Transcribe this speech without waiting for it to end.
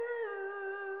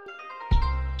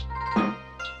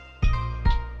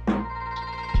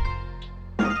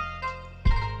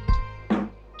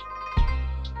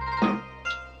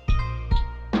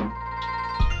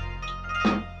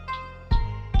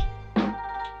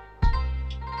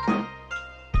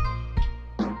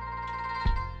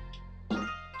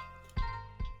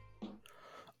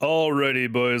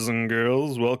Alrighty, boys and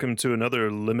girls, welcome to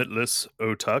another Limitless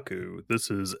Otaku.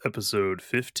 This is episode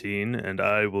 15, and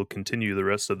I will continue the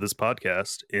rest of this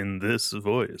podcast in this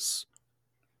voice.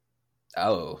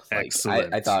 Oh, like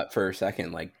Excellent. I thought for a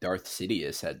second like Darth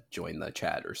Sidious had joined the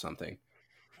chat or something.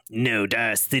 No,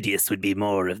 Darth Sidious would be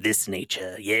more of this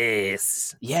nature.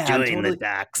 Yes. Yeah, Join the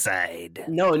dark side.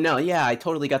 No, yeah, I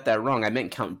totally got that wrong. I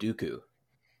meant Count Dooku.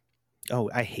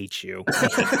 Oh, I hate you. I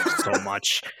hate you so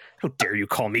much. How dare you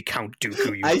call me Count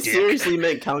Dooku, you I dick. seriously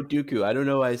meant Count Dooku. I don't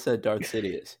know why I said Darth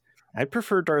Sidious. I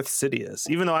prefer Darth Sidious,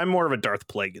 even though I'm more of a Darth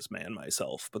Plagueis man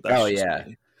myself. But that's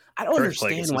me. I don't Darth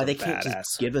understand Plagueis why is they a can't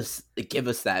badass. just give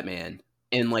us that man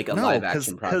in like a live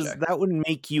action project. Because that would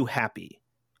make you happy.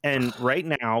 And right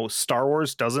now, Star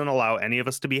Wars doesn't allow any of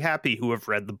us to be happy who have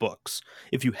read the books.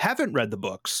 If you haven't read the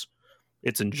books,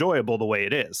 it's enjoyable the way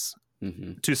it is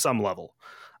to some level.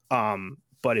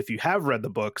 But if you have read the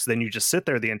books, then you just sit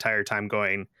there the entire time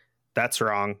going, that's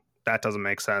wrong. That doesn't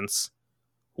make sense.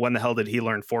 When the hell did he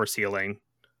learn force healing?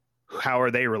 How are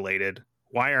they related?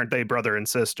 Why aren't they brother and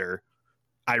sister?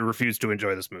 I refuse to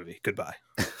enjoy this movie. Goodbye.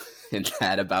 And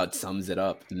that about sums it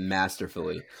up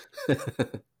masterfully.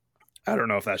 I don't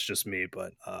know if that's just me,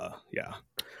 but yeah.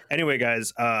 Anyway,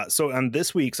 guys, so on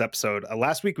this week's episode,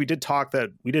 last week we did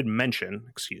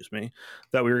mention,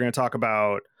 that we were going to talk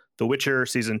about The Witcher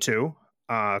Season 2.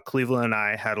 Cleveland and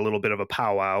I had a little bit of a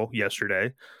powwow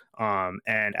yesterday.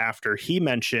 And after he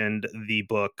mentioned the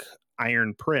book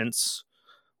Iron Prince,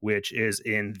 which is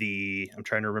in I'm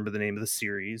trying to remember the name of the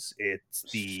series. It's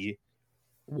the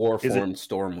Warforged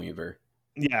Stormweaver.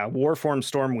 Yeah,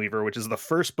 Warforged Stormweaver, which is the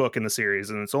first book in the series,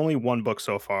 and it's only one book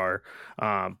so far.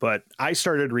 But I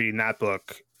started reading that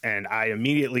book, and I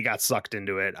immediately got sucked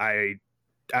into it. I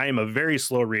am a very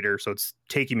slow reader, so it's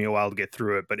taking me a while to get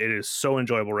through it, but it is so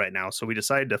enjoyable right now. So we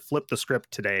decided to flip the script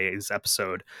today's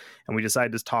episode, and we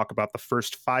decided to talk about the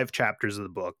first 5 chapters of the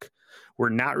book. We're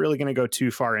not really going to go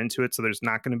too far into it, so there's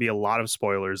not going to be a lot of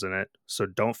spoilers in it. So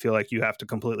don't feel like you have to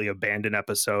completely abandon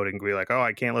episode and be like, oh,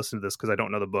 I can't listen to this because I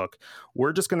don't know the book.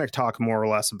 We're just going to talk more or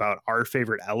less about our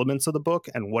favorite elements of the book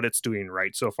and what it's doing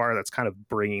right so far. That's kind of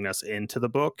bringing us into the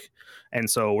book. And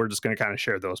so we're just going to kind of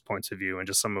share those points of view and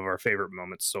just some of our favorite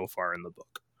moments so far in the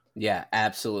book. Yeah,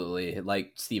 absolutely.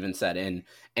 Like Steven said,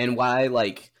 and why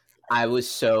like I was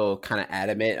so kind of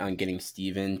adamant on getting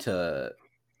Steven to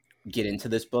get into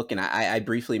this book, and I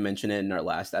briefly mentioned it in our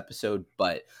last episode,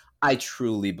 but I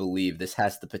truly believe this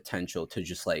has the potential to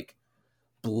just like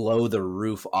blow the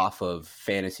roof off of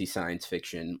fantasy science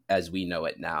fiction as we know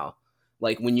it now.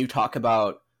 Like when you talk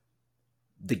about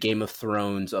the Game of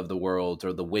Thrones of the world,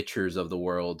 or the Witchers of the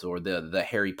world, or the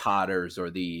Harry Potters,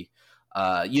 or the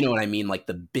you know what I mean, like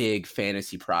the big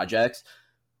fantasy projects,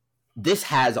 this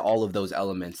has all of those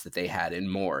elements that they had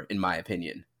and more, in my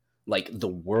opinion. Like the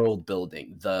world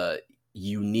building, the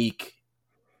unique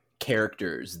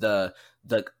characters, the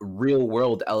real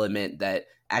world element that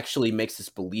actually makes this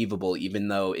believable, even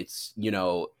though it's, you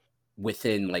know,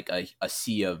 within like a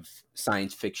sea of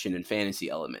science fiction and fantasy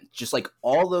elements. Just like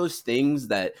all those things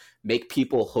that make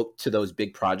people hooked to those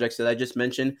big projects that I just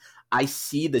mentioned. I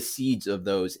see the seeds of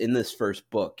those in this first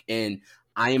book, and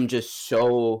I am just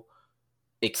so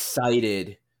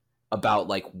excited about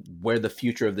like where the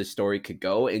future of this story could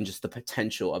go and just the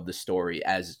potential of the story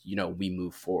as, you know, we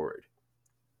move forward.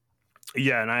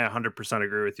 Yeah, and I 100%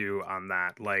 agree with you on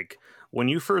that. Like when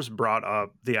you first brought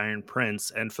up the Iron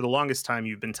Prince, and for the longest time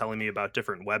you've been telling me about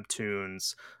different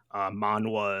webtoons,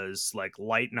 manhwas, like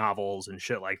light novels and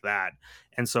shit like that.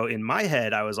 And so in my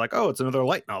head I was like, oh, it's another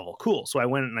light novel, cool. So I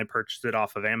went and I purchased it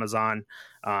off of Amazon,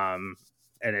 and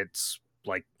it's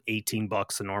like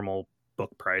 $18 a normal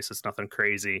book price. It's nothing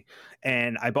crazy.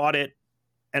 And I bought it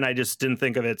and I just didn't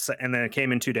think of it. And then it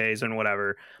came in 2 days and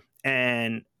whatever.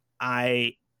 And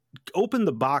I opened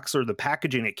the box or the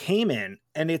packaging it came in,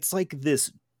 and it's like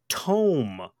this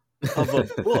tome of a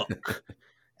book.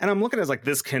 And I'm looking at it like,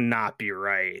 this cannot be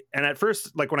right. And at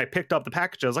first, like when I picked up the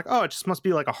package, I was like, oh, it just must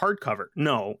be like a hardcover.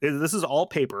 No, this is all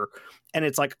paper. And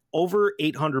it's like over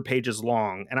 800 pages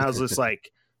long. And I was just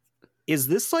like, is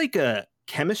this like a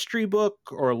chemistry book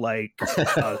or like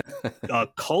a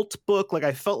cult book? Like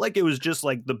I felt like it was just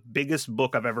like the biggest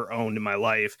book I've ever owned in my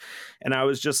life, and I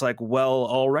was just like, well,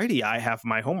 already I have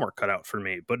my homework cut out for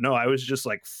me. But no, I was just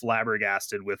like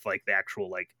flabbergasted with like the actual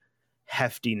like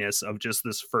heftiness of just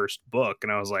this first book,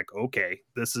 and I was like, okay,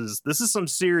 this is some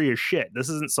serious shit. This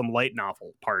isn't some light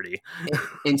novel party.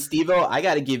 And Steve-O, I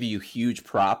got to give you huge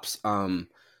props.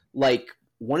 Like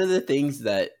one of the things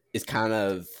that is kind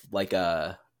of like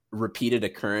a repeated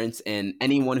occurrence, and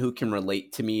anyone who can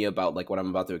relate to me about like what I'm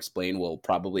about to explain will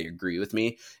probably agree with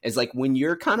me, is like when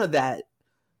you're kind of that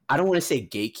I don't want to say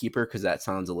gatekeeper because that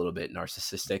sounds a little bit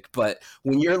narcissistic, but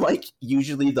when you're like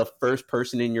usually the first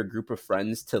person in your group of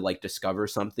friends to like discover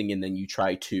something and then you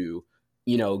try to,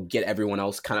 you know, get everyone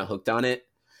else kind of hooked on it,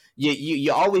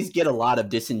 you always get a lot of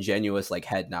disingenuous like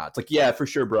head nods. Like, yeah, for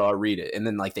sure, bro, I'll read it. And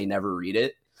then like they never read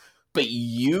it. But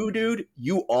you, dude,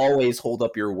 you always hold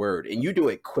up your word and you do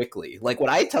it quickly. Like when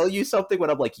I tell you something, when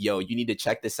I'm like, yo, you need to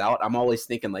check this out, I'm always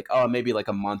thinking like, oh, maybe like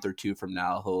a month or two from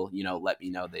now, he'll, you know, let me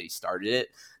know that he started it.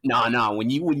 Nah. When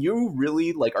you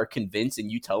really like are convinced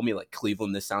and you tell me like,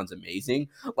 Cleveland, this sounds amazing.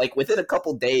 Like within a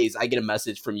couple days, I get a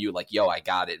message from you like, yo, I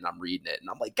got it and I'm reading it. And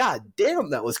I'm like, God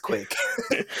damn, that was quick.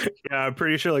 Yeah, I'm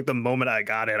pretty sure like the moment I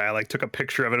got it, I like took a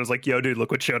picture of it. I was like, yo, dude,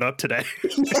 look what showed up today.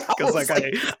 Because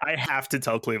I have to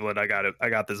tell Cleveland I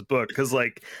got this book because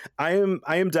like I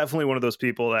am definitely one of those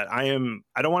people that I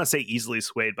don't want to say easily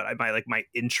swayed, but my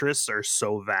interests are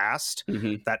so vast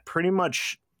that pretty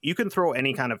much you can throw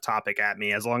any kind of topic at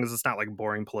me as long as it's not like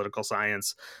boring political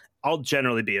science. I'll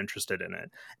generally be interested in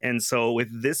it. And so with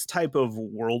this type of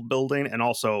world building, and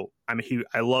also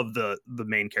I love the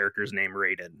main character's name,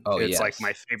 Raiden. It's like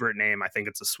my favorite name. I think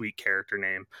it's a sweet character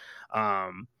name.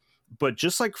 But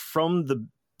just like from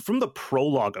the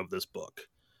prologue of this book,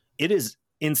 it is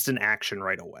instant action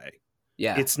right away.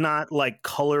 Yeah. It's not like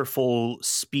colorful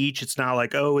speech. It's not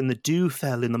like, oh, and the dew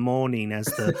fell in the morning as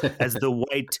the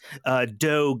white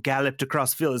doe galloped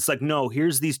across the field. It's like, no,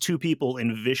 here's these two people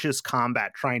in vicious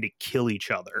combat trying to kill each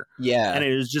other. Yeah. And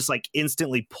it was just like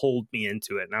instantly pulled me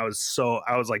into it. And I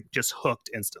was like just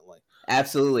hooked instantly.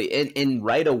 Absolutely. And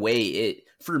right away, it,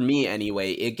 for me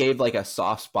anyway, it gave like a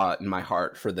soft spot in my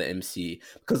heart for the MC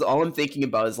because all I'm thinking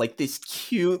about is like this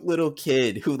cute little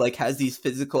kid who like has these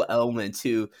physical elements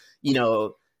who, you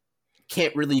know,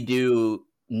 can't really do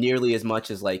nearly as much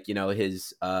as like, you know,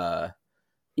 his,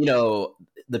 you know,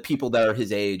 the people that are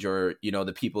his age or, you know,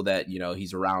 the people that, you know,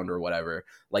 he's around or whatever,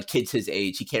 like kids his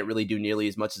age, he can't really do nearly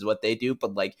as much as what they do.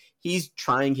 But like, he's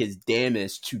trying his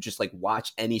damnest to just like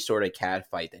watch any sort of cat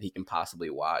fight that he can possibly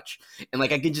watch. And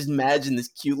like, I can just imagine this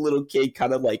cute little kid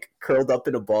kind of like curled up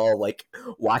in a ball, like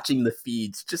watching the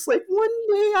feeds, just like one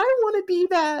day I want to be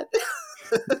that.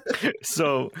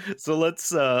 so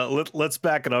let's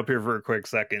back it up here for a quick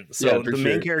second. So the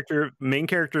main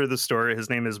character of the story, his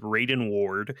name is Raiden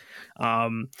Ward.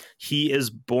 He is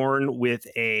born with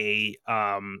a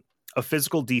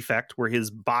physical defect where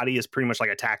his body is pretty much like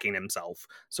attacking himself.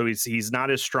 So he's not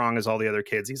as strong as all the other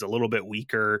kids. He's a little bit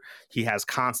weaker. He has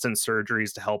constant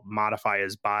surgeries to help modify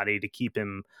his body to keep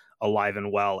him alive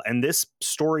and well. And this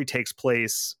story takes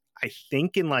place, I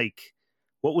think, in like,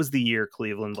 what was the year,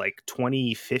 Cleveland? Like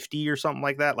 2050 or something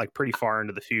like that? Like pretty far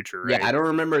into the future, right? Yeah, I don't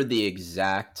remember the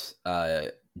exact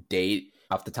date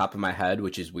off the top of my head,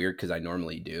 which is weird because I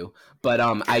normally do. But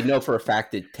I know for a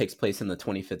fact it takes place in the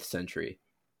 25th century.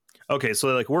 Okay, so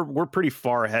like we're pretty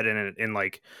far ahead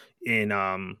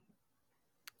in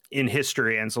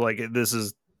history, and so like this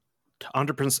is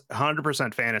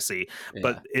 100% fantasy. Yeah.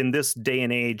 But in this day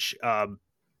and age,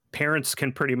 parents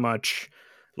can pretty much,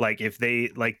 like, if they,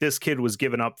 like, this kid was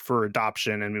given up for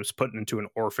adoption and he was put into an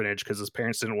orphanage because his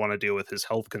parents didn't want to deal with his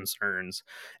health concerns.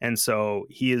 And so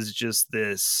he is just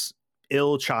this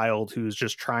ill child who's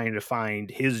just trying to find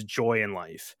his joy in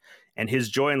life. And his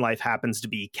joy in life happens to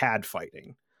be CAD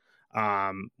fighting,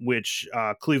 which,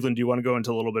 Cleveland, do you want to go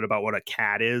into a little bit about what a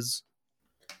CAD is?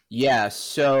 Yeah,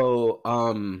 so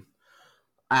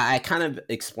I kind of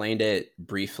explained it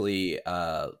briefly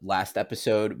last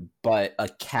episode, but a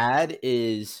CAD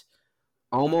is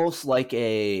almost like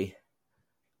I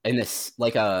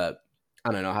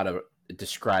don't know how to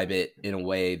describe it in a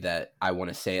way that I want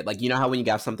to say it. Like, you know how when you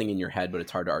got something in your head, but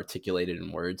it's hard to articulate it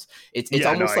in words? It's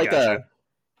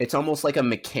almost like a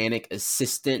mechanic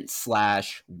assistant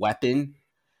 / weapon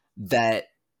that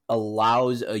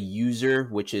allows a user,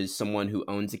 which is someone who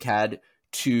owns a CAD,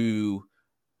 to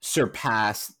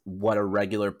surpass what a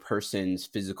regular person's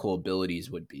physical abilities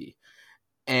would be.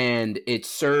 And it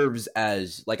serves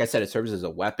as, like I said, it serves as a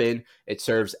weapon. It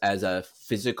serves as a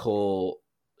physical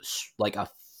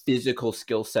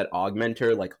skill set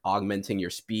augmenter, like augmenting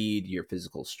your speed, your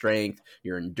physical strength,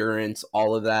 your endurance,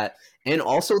 all of that. And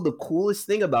also the coolest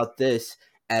thing about this,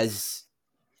 as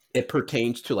it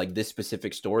pertains to like this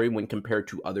specific story when compared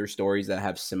to other stories that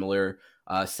have similar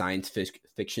science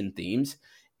fiction themes,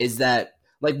 is that,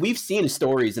 like, we've seen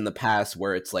stories in the past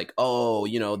where it's like, oh,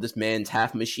 you know, this man's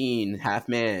half machine, half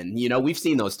man. You know, we've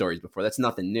seen those stories before. That's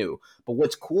nothing new. But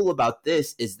what's cool about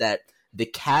this is that the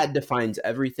CAD defines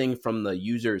everything from the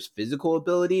user's physical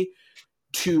ability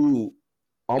to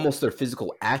almost their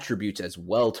physical attributes as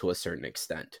well, to a certain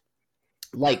extent.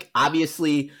 Like,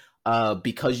 obviously,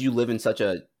 because you live in such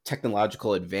a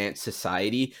technological advanced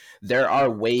society, there are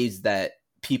ways that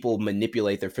people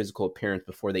manipulate their physical appearance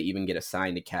before they even get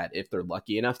assigned a CAD, if they're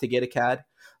lucky enough to get a CAD.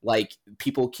 Like,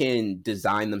 people can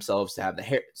design themselves to have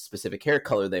the specific hair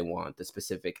color they want, the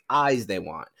specific eyes they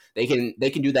want. They can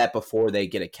do that before they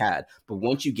get a CAD. But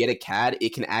once you get a CAD,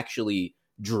 it can actually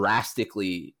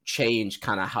drastically change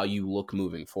kind of how you look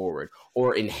moving forward,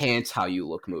 or enhance how you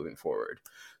look moving forward.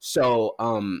 So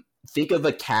think of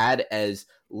a CAD as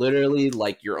literally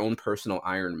like your own personal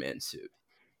Iron Man suit.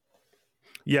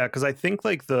 Yeah, because I think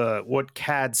like what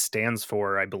CAD stands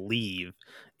for, I believe,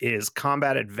 is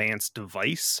Combat Advanced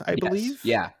Device. I believe.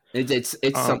 Yeah, it's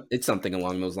something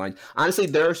along those lines. Honestly,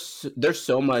 there's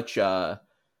so much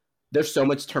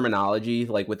terminology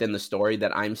like within the story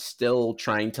that I'm still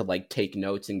trying to like take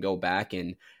notes and go back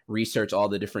and research all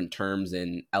the different terms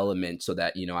and elements so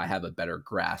that, you know, I have a better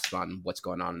grasp on what's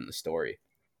going on in the story.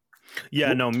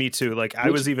 Yeah, no, me too. Like,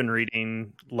 I was even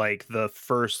reading like the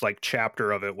first like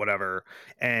chapter of it, whatever,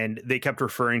 and they kept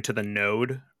referring to the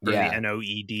node, or the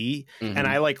NOED, and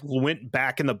I like went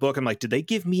back in the book. I'm like, did they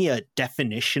give me a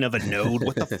definition of a node?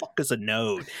 What the fuck is a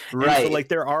node? Right. And so like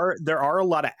there are a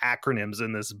lot of acronyms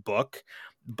in this book,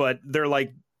 but they're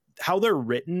like, how they're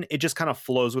written, it just kind of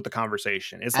flows with the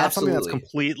conversation. It's not something that's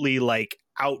completely like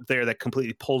out there that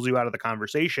completely pulls you out of the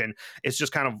conversation. It's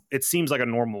just kind of, it seems like a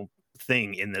normal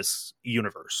thing in this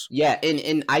universe. Yeah,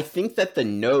 and I think that the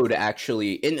node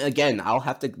actually, and again, I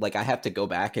have to go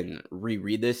back and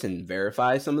reread this and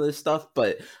verify some of this stuff,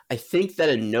 but I think that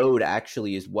a node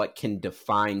actually is what can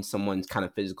define someone's kind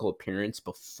of physical appearance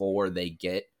before they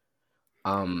get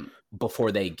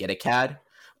a CAD.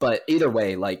 But either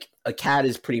way, like, a CAD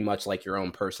is pretty much like your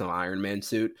own personal Iron Man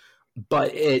suit,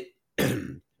 but it's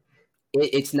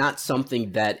not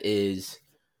something that is,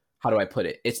 how do I put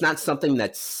it? It's not something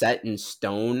that's set in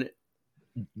stone,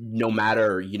 no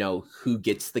matter, you know, who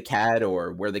gets the CAD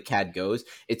or where the CAD goes.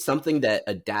 It's something that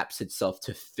adapts itself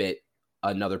to fit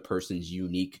another person's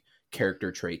unique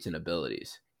character traits and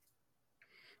abilities.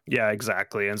 Yeah,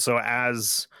 exactly. And so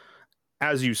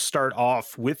as you start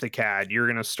off with the CAD, you're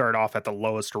going to start off at the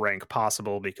lowest rank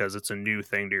possible because it's a new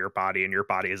thing to your body and your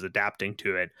body is adapting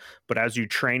to it. But as you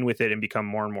train with it and become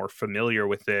more and more familiar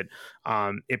with it,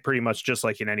 it pretty much, just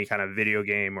like in any kind of video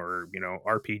game or, you know,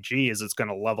 RPG, is it's going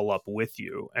to level up with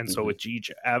you. And so with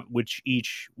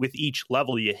each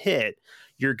level you hit,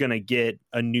 you're going to get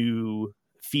a new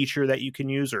feature that you can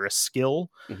use, or a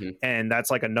skill. And that's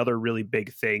like another really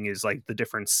big thing, is like the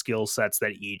different skill sets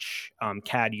that each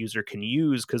CAD user can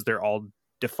use, because they're all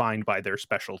defined by their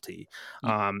specialty.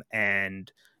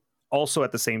 And also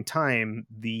at the same time,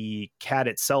 the CAD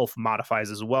itself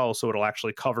modifies as well, so it'll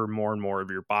actually cover more and more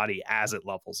of your body as it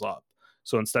levels up.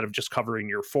 So instead of just covering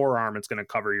your forearm, it's going to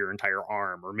cover your entire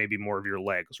arm, or maybe more of your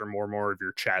legs, or more of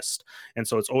your chest. And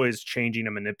so it's always changing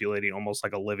and manipulating, almost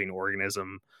like a living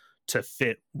organism, to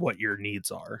fit what your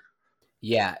needs are.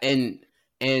 Yeah, and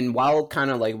while kind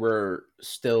of like we're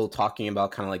still talking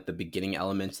about kind of like the beginning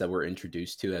elements that we're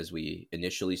introduced to as we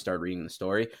initially start reading the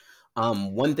story,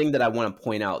 one thing that I want to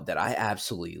point out that I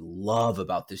absolutely love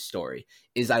about this story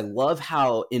is I love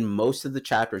how in most of the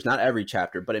chapters, not every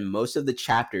chapter, but in most of the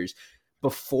chapters,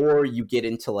 before you get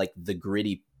into like the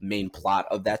gritty main plot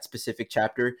of that specific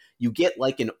chapter, you get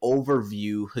like an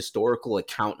overview historical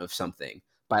account of something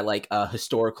by like a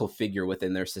historical figure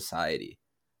within their society,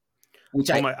 which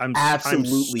I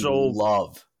absolutely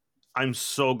love. I'm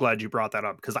so glad you brought that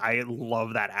up, because I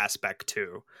love that aspect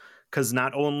too. Because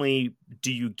not only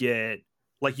do you get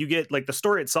like the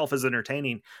story itself is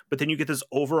entertaining, but then you get this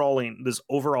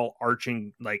overall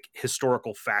arching like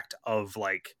historical fact of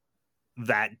like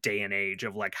that day and age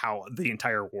of like how the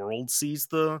entire world sees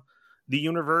the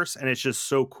universe. And it's just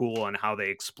so cool on how they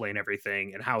explain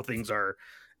everything and how things are,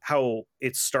 how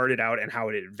it started out and how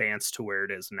it advanced to where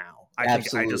it is now. I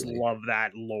just love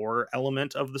that lore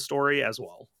element of the story as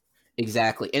well.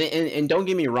 Exactly. And don't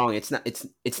get me wrong, it's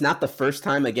not the first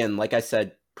time, again, like I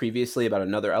said previously about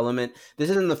another element, this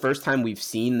isn't the first time we've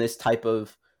seen this type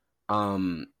of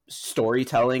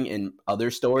storytelling in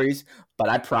other stories, but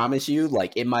I promise you,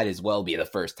 like, it might as well be the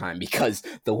first time, because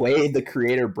the way the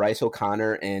creator Bryce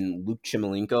O'Connor and Luke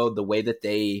Chimilenko, the way that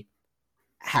they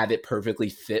have it perfectly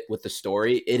fit with the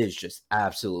story, it is just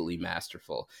absolutely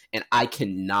masterful. And I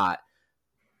cannot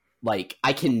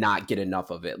get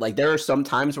enough of it. Like, there are some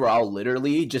times where I'll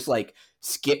literally just like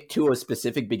skip to a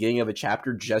specific beginning of a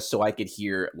chapter just so I could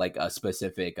hear like a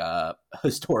specific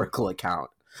historical account.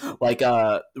 Like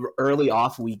early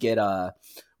off, we get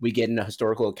in a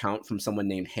historical account from someone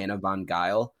named Hannah von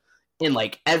Geil, And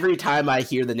like every time I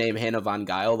hear the name Hannah Von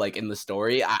Geil, like in the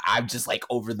story, I'm just like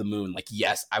over the moon. Like,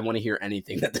 yes, I want to hear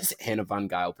anything that this Hannah Von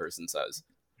Geil person says.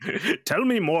 Tell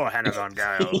me more, Hannah Von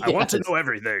Geil. I want to Yes. know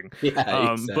everything.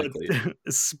 Yeah, exactly.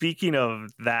 But speaking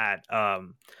of that,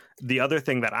 the other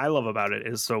thing that I love about it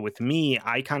is, so with me,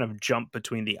 I kind of jump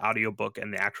between the audiobook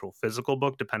and the actual physical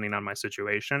book, depending on my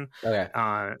situation. Okay.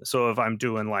 So if I'm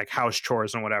doing like house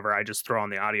chores and whatever, I just throw on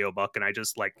the audiobook, and I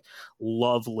just like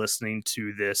love listening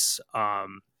to this.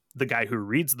 The guy who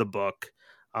reads the book,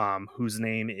 whose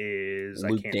name is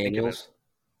Luke Daniels.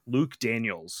 Luke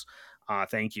Daniels.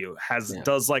 Thank you. Yeah.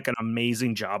 Does like an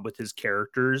amazing job with his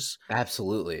characters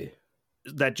Absolutely.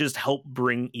 that just help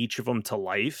bring each of them to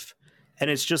life. And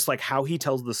it's just like how he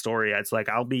tells the story. It's like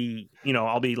I'll be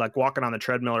like walking on the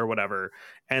treadmill or whatever,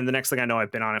 and the next thing I know,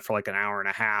 I've been on it for like an hour and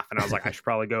a half, and I was like, I should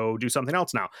probably go do something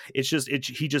else now. He just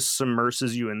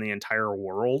submerses you in the entire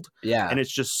world. Yeah. And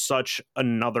it's just such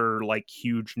another like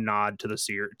huge nod to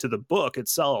the book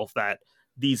itself, that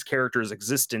these characters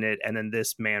exist in it, and then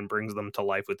this man brings them to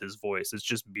life with his voice. It's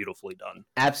just beautifully done.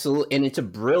 Absolutely. And it's a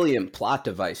brilliant plot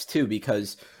device too,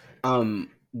 because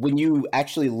when you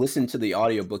actually listen to the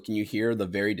audiobook and you hear the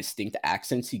very distinct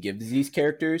accents he gives these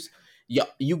characters,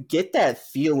 you get that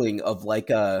feeling of like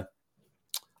a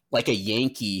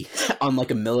Yankee on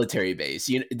like a military base.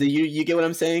 You get what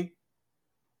I'm saying?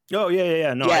 Oh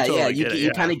yeah. No, I totally get it.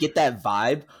 You kind of get that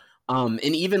vibe. And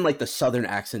even like the Southern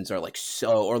accents are like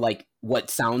or like what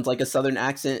sounds like a Southern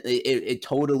accent. It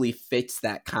totally fits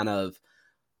that kind of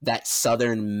that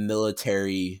Southern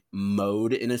military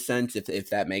mode in a sense, if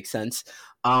that makes sense.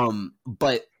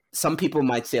 But some people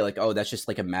might say like, oh, that's just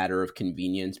like a matter of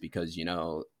convenience because,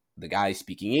 the guy's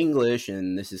speaking English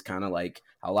and this is kind of like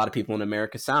how a lot of people in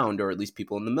America sound, or at least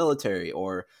people in the military,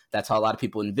 or that's how a lot of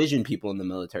people envision people in the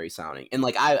military sounding. And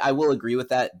like, I will agree with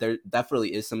that. There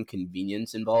definitely is some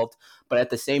convenience involved, but at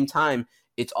the same time,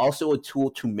 it's also a tool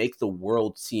to make the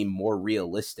world seem more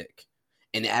realistic.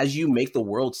 And as you make the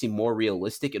world seem more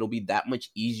realistic, it'll be that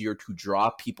much easier to draw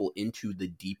people into the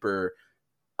deeper,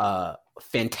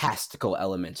 fantastical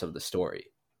elements of the story.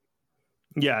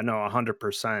 Yeah, no,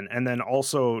 100%. And then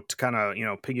also to kind of,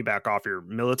 piggyback off your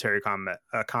military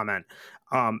comment.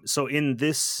 So in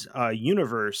this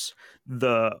universe,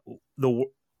 the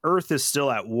Earth is still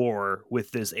at war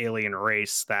with this alien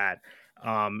race that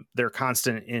they're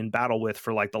constant in battle with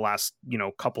for like the last,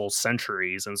 couple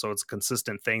centuries. And so it's a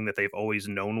consistent thing that they've always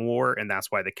known war. And that's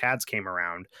why the Cads came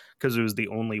around, because it was the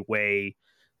only way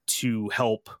to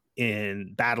help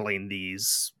in battling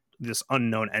this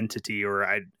unknown entity, or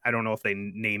I don't know if they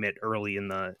name it early in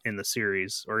the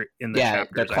series or in the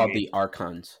chapters. They're called the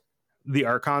Archons. The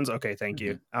Archons. Okay, thank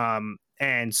you.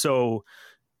 And so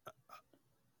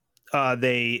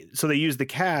they use the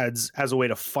Cads as a way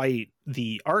to fight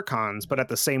the Archons, but at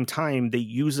the same time they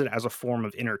use it as a form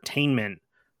of entertainment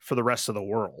for the rest of the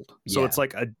world. So it's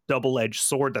like a double-edged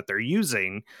sword that they're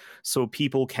using, so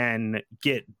people can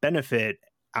get benefit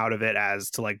out of it as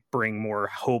to like bring more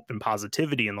hope and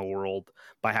positivity in the world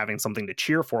by having something to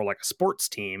cheer for, like a sports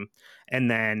team.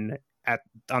 And then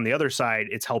on the other side,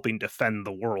 it's helping defend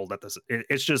the world.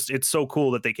 It's so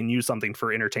cool that they can use something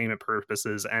for entertainment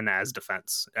purposes and as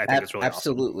defense. I think it's really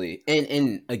absolutely awesome.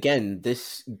 And again,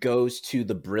 this goes to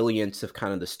the brilliance of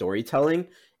kind of the storytelling,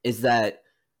 is that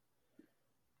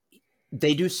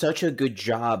they do such a good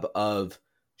job of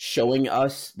showing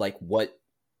us like what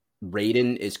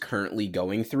Raiden is currently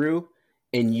going through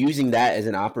and using that as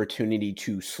an opportunity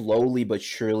to slowly but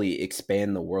surely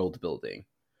expand the world building.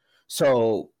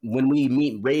 So when we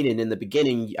meet Raiden in the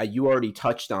beginning, you already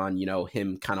touched on,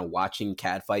 him kind of watching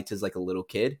Cad fights as like a little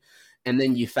kid. And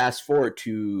then you fast forward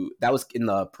to, that was in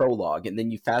the prologue. And then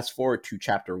you fast forward to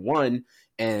chapter 1.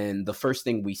 And the first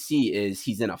thing we see is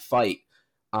he's in a fight.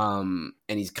 And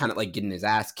he's kind of like getting his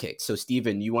ass kicked. So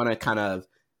Steven, you want to kind of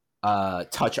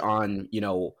touch on,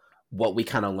 what we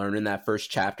kind of learn in that first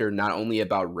chapter, not only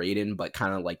about Raiden, but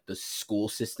kind of like the school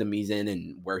system he's in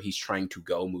and where he's trying to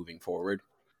go moving forward?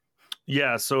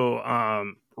 Yeah, so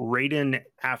Raiden,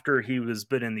 after he was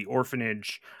been in the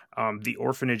orphanage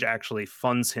actually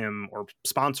funds him or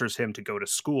sponsors him to go to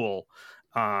school.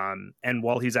 And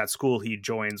while he's at school, he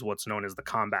joins what's known as the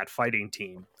combat fighting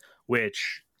team,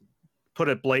 which, put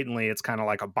it blatantly, it's kind of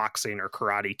like a boxing or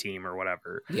karate team or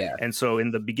whatever. Yeah. And so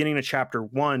in the beginning of chapter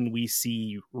 1, we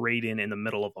see Raiden in the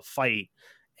middle of a fight,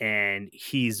 and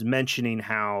he's mentioning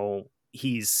how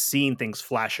he's seen things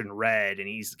flash in red,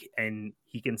 and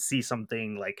he can see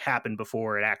something like happen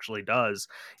before it actually does.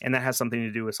 And that has something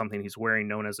to do with something he's wearing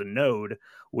known as a node,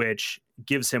 which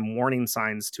gives him warning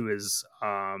signs to his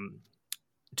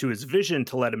to his vision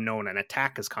to let him know when an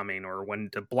attack is coming or when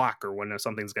to block or when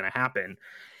something's going to happen.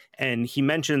 And he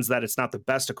mentions that it's not the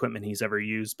best equipment he's ever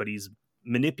used, but he's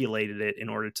manipulated it in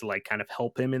order to like kind of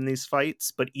help him in these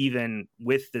fights. But even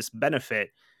with this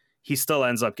benefit, he still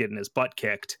ends up getting his butt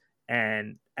kicked.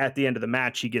 And at the end of the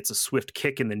match, he gets a swift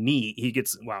kick in the knee.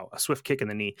 A swift kick in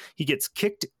the knee. He gets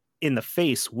kicked in the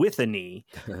face with a knee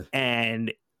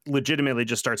and legitimately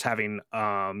just starts having,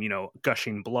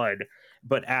 gushing blood.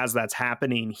 But as that's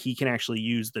happening, he can actually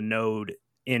use the node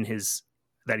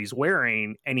that he's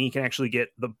wearing, and he can actually get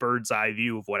the bird's eye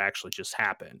view of what actually just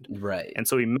happened. Right. And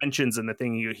so he mentions in the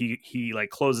thing, he like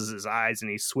closes his eyes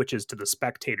and he switches to the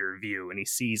spectator view and he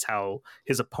sees how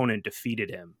his opponent defeated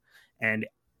him. And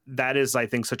that is, I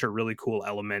think, such a really cool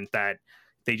element that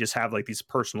they just have like these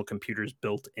personal computers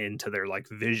built into their like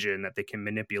vision that they can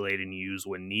manipulate and use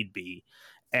when need be.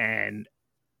 And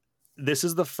this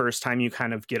is the first time you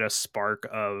kind of get a spark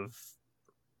of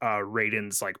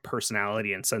Raiden's like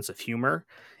personality and sense of humor,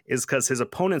 is because his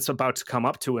opponent's about to come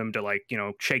up to him to like,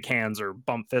 shake hands or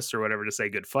bump fists or whatever to say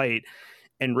good fight.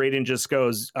 And Raiden just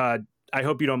goes, I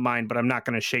hope you don't mind, but I'm not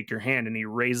going to shake your hand. And he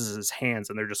raises his hands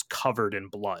and they're just covered in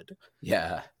blood.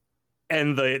 Yeah.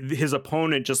 And his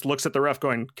opponent just looks at the ref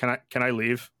going, can I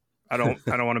leave? I don't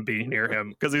want to be near him,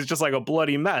 because he's just like a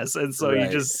bloody mess. And so you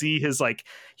just see his like,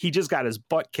 he just got his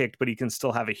butt kicked, but he can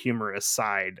still have a humorous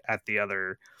side on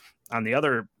the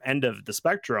other end of the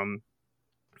spectrum.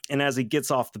 And as he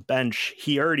gets off the bench,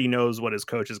 he already knows what his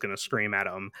coach is going to scream at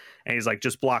him. And he's like,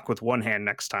 just block with one hand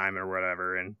next time or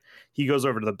whatever. And he goes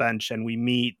over to the bench and we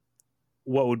meet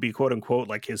what would be quote unquote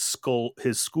like his school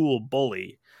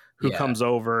bully, who comes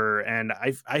over, and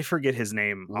I forget his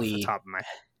name off the top of my head.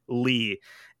 Lee.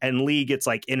 And Lee gets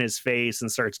like in his face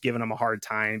and starts giving him a hard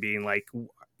time, being like,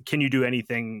 can you do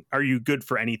anything? Are you good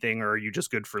for anything, or are you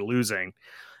just good for losing?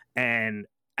 And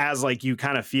as like you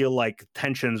kind of feel like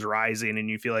tension's rising and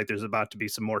you feel like there's about to be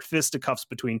some more fisticuffs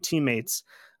between teammates,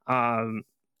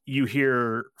 you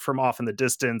hear from off in the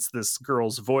distance this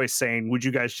girl's voice saying, would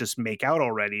you guys just make out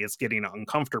already? It's getting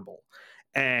uncomfortable.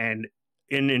 And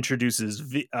it introduces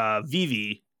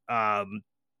Vivi,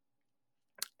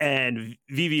 and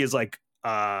Vivi is like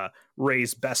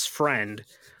Ray's best friend,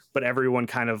 but everyone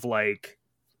kind of like,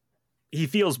 he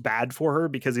feels bad for her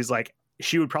because he's like,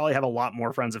 she would probably have a lot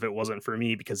more friends if it wasn't for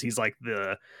me, because he's like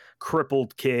the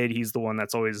crippled kid. He's the one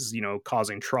that's always,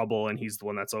 causing trouble. And he's the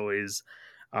one that's always,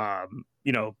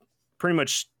 pretty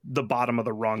much the bottom of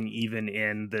the rung, even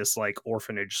in this like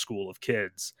orphanage school of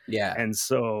kids. Yeah. And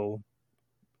so,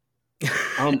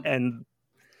 and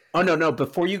oh no,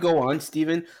 before you go on,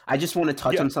 Steven, I just want to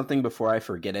touch on something before I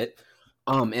forget it.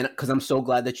 And because I'm so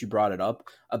glad that you brought it up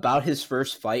about his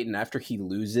first fight, and after he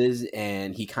loses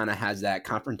and he kind of has that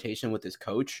confrontation with his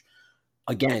coach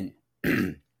again.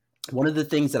 One of the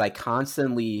things that I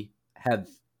constantly have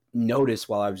noticed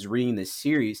while I was reading this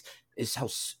series is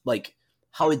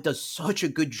how it does such a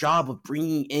good job of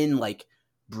bringing in like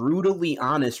brutally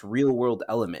honest real world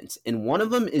elements. And one of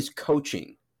them is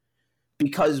coaching,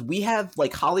 because we have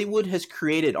like Hollywood has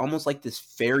created almost like this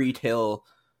fairy tale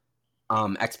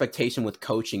expectation with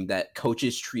coaching that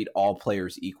coaches treat all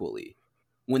players equally,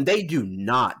 when they do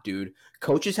not, dude.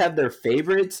 Coaches have their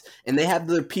favorites and they have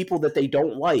the people that they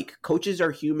don't like. Coaches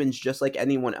are humans just like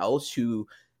anyone else who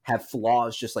have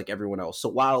flaws just like everyone else. So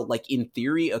while like in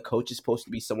theory a coach is supposed to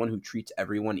be someone who treats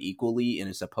everyone equally and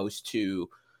is supposed to,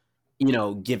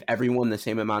 give everyone the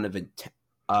same amount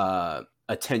of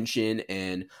attention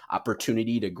and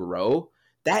opportunity to grow,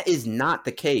 that is not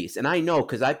the case. And I know,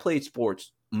 because I played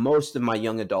sports most of my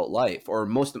young adult life, or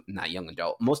most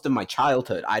of my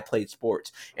childhood. I played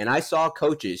sports, and I saw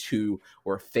coaches who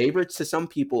were favorites to some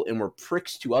people and were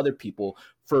pricks to other people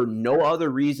for no other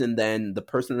reason than the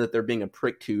person that they're being a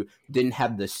prick to didn't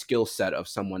have the skill set of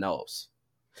someone else.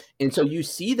 And so you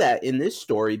see that in this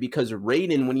story, because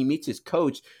Raiden, when he meets his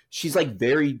coach, she's like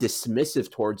very dismissive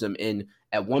towards him, and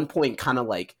at one point kind of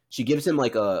like she gives him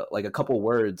like a couple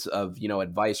words of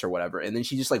advice or whatever, and then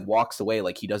she just like walks away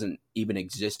like he doesn't even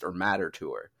exist or matter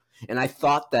to her. And I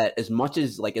thought that as much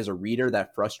as like as a reader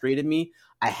that frustrated me,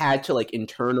 I had to like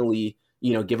internally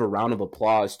give a round of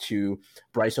applause to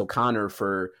Bryce O'Connor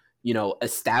for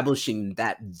establishing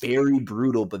that very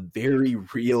brutal but very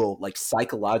real like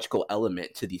psychological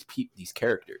element to these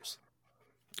characters.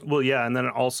 Well, yeah, and then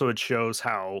also it shows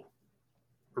how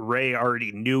Ray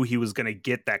already knew he was going to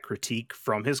get that critique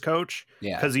from his coach,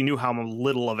 because he knew how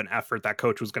little of an effort that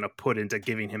coach was going to put into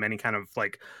giving him any kind of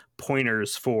like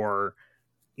pointers for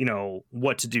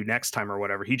what to do next time or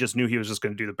whatever. He just knew he was just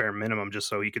going to do the bare minimum just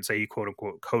so he could say he quote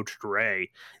unquote coached Ray.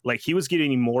 Like he was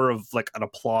getting more of like an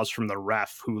applause from the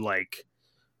ref, who like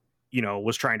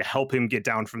was trying to help him get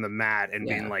down from the mat and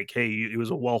being like, hey, it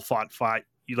was a well fought fight.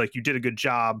 You did a good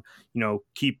job,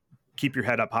 keep your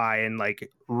head up high. And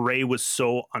like Ray was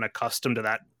so unaccustomed to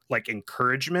that like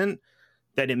encouragement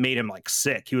that it made him like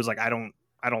sick. He was like, I don't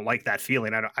like that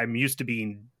feeling. I'm used to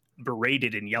being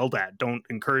berated and yelled at. Don't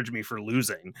encourage me for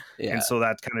losing. And so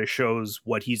that kind of shows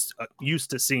what he's used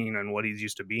to seeing and what he's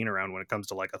used to being around when it comes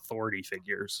to like authority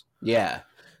figures. Yeah.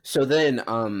 So then,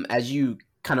 as you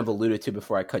kind of alluded to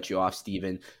before I cut you off,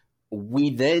 Steven, we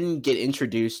then get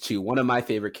introduced to one of my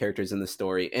favorite characters in the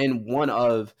story and one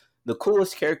of the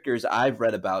coolest characters I've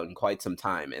read about in quite some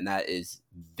time, and that is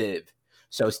Viv.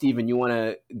 So, Steven, you want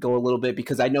to go a little bit,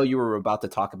 because I know you were about to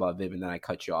talk about Viv and then I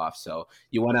cut you off. So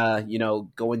you want to,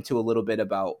 go into a little bit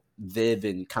about Viv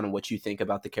and kind of what you think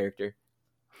about the character?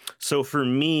 So for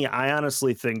me, I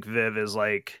honestly think Viv is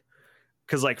like,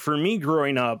 because like for me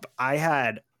growing up, I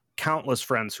had countless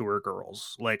friends who were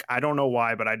girls. Like, I don't know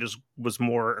why, but I just was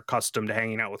more accustomed to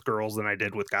hanging out with girls than I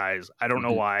did with guys. I don't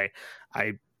know why.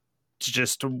 I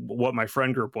just what my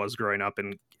friend group was growing up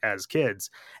and as kids.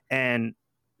 And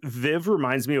Viv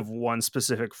reminds me of one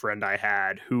specific friend I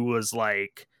had who was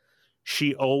like,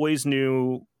 she always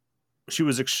knew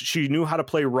she knew how to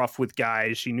play rough with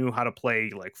guys. She knew how to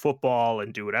play like football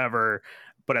and do whatever.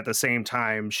 But at the same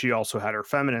time, she also had her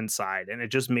feminine side. And it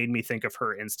just made me think of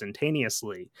her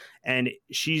instantaneously. And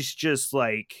she's just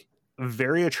like a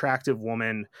very attractive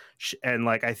woman. And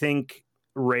like, I think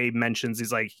Ray mentions,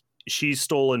 he's like, she's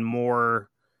stolen more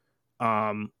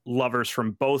lovers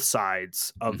from both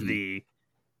sides of the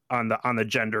on the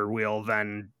gender wheel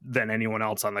than anyone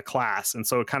else on the class. And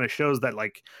so it kind of shows that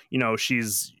like,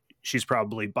 she's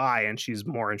probably bi and she's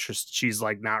more interested. She's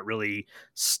like not really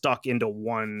stuck into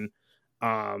one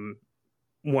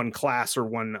class or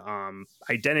one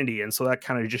identity. And so that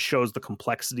kind of just shows the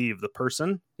complexity of the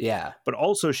person. Yeah. But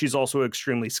also she's also an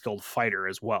extremely skilled fighter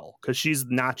as well. Cause she's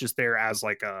not just there as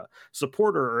like a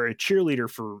supporter or a cheerleader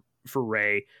for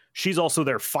Ray. She's also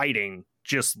there fighting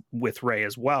just with Ray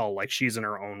as well. Like she's in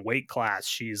her own weight class.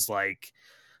 She's like,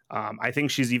 I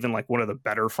think she's even like one of the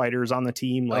better fighters on the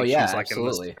team. Like, she's like,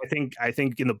 absolutely. I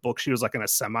think in the book she was like in a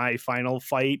semi-final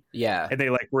fight. Yeah, and they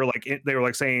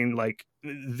were saying like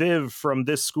Viv from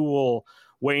this school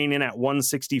weighing in at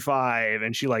 165,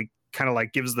 and she like kind of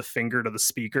like gives the finger to the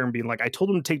speaker and being like, I told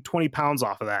him to take 20 pounds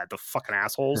off of that, the fucking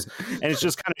assholes. And it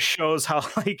just kind of shows how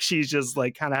like she's just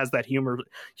like kind of has that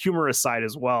humorous side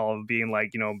as well of being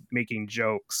like, making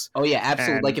jokes. Oh yeah,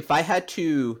 absolutely. And like if I had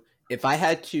to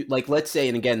like, let's say,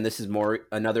 and again, this is more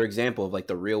another example of like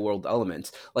the real world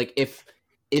elements. Like if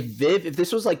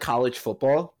this was like college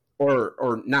football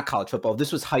or not college football, if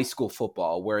this was high school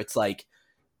football where it's like,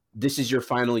 this is your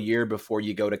final year before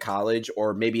you go to college,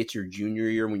 or maybe it's your junior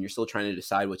year when you're still trying to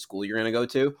decide what school you're going to go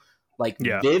to. Like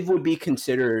Viv would be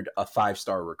considered a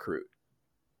 5-star recruit.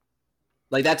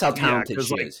 Like that's how talented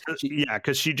she is.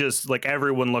 Because she just like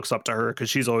everyone looks up to her because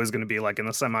she's always going to be like in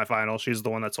the semifinal. She's the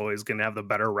one that's always going to have the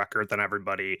better record than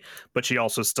everybody. But she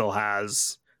also still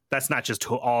has. That's not just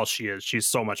all she is. She's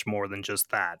so much more than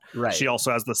just that. Right. She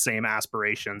also has the same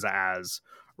aspirations as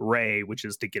Ray, which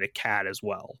is to get a cat as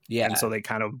well. Yeah. And so they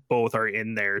kind of both are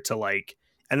in there to like,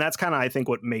 and that's kind of I think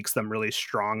what makes them really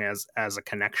strong as a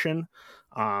connection,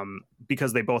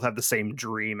 because they both have the same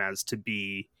dream as to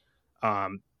be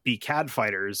CAD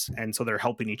fighters, and so they're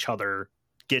helping each other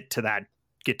get to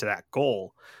that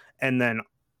goal. And then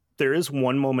there is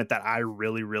one moment that I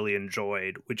really, really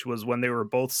enjoyed, which was when they were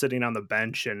both sitting on the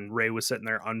bench and Ray was sitting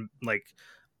there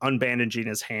unbandaging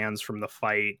his hands from the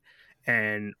fight,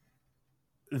 and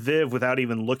Viv, without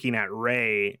even looking at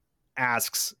Ray,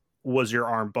 asks, was your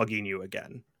arm bugging you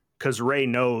again? Because Ray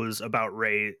knows about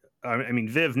Ray.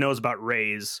 Viv knows about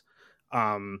Ray's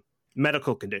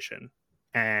medical condition,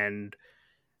 and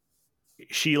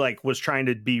she like was trying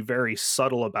to be very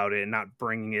subtle about it and not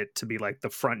bringing it to be like the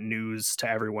front news to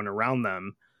everyone around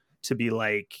them, to be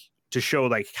like, to show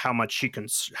like how much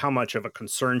of a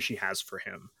concern she has for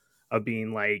him, of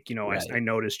being like, right. I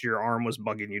noticed your arm was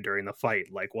bugging you during the fight.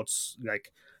 Like, what's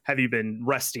like, have you been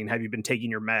resting? Have you been taking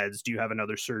your meds? Do you have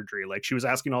another surgery? Like, she was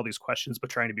asking all these questions,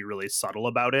 but trying to be really subtle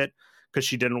about it because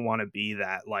she didn't want to be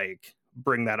that, like,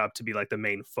 bring that up to be like the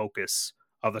main focus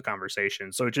of the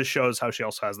conversation. So it just shows how she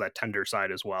also has that tender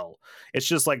side as well. It's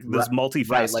just like this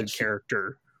multifaceted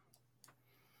character.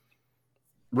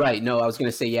 Right. No, I was going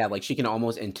to say, yeah, like she can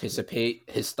almost anticipate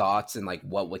his thoughts and like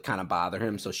what would kind of bother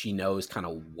him. So she knows kind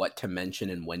of what to mention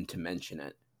and when to mention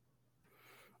it.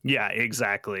 Yeah,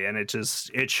 exactly. And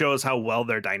it shows how well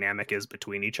their dynamic is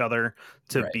between each other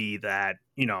to be that,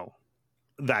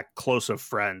 that close of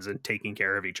friends and taking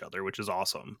care of each other, which is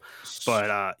awesome.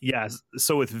 But yeah,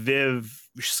 so with Viv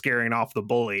scaring off the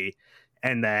bully,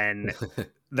 and then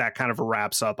that kind of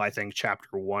wraps up, I think,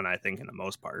 chapter 1, I think, in the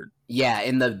most part. Yeah,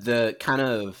 and the kind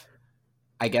of,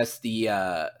 I guess,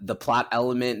 the plot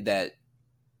element that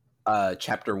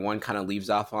chapter 1 kind of leaves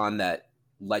off on, that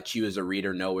lets you as a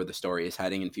reader know where the story is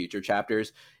heading in future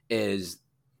chapters, is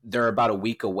they're about a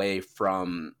week away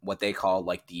from what they call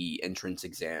like the entrance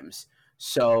exams.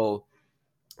 So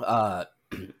to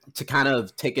kind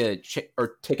of take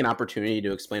an opportunity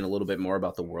to explain a little bit more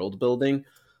about the world building,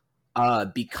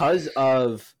 because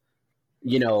of,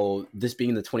 you know, this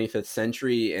being the 25th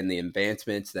century and the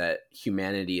advancements that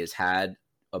humanity has had,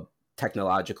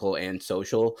 technological and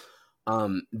social,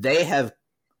 they've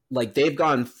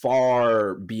gone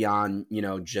far beyond, you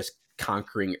know, just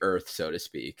conquering Earth, so to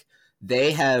speak.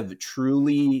 They have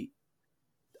truly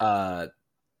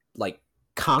like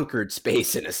conquered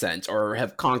space in a sense, or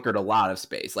have conquered a lot of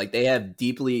space. Like, they have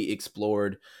deeply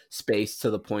explored space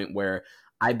to the point where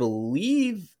I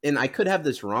believe, and I could have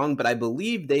this wrong, but I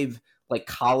believe they've like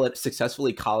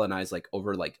successfully colonized like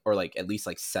over like, or like at least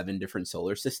like 7 different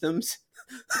solar systems.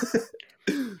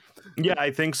 Yeah,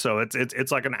 I think so.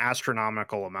 It's like an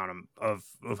astronomical amount of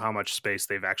how much space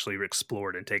they've actually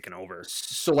explored and taken over.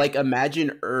 So like,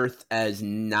 imagine Earth as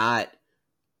not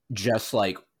just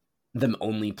like the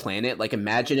only planet. Like,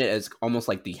 imagine it as almost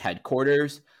like the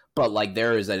headquarters, but like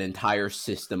there is an entire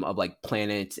system of like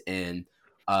planets and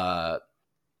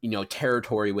you know,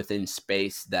 territory within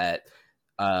space that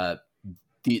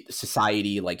the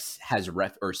society like has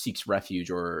seeks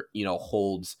refuge, or, you know,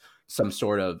 holds some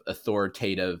sort of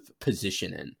authoritative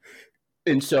position in.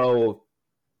 And so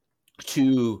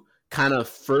to kind of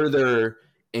further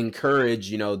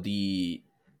encourage, you know, the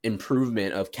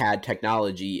improvement of CAD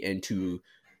technology, and to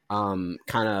kind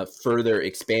of further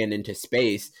expand into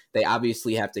space, they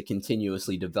obviously have to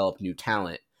continuously develop new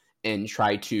talent and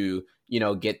try to, you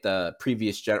know, get the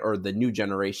previous or the new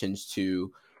generations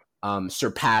to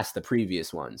surpass the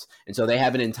previous ones. And so they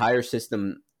have an entire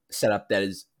system set up that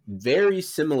is very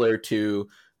similar to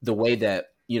the way that,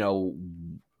 you know,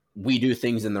 we do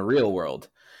things in the real world.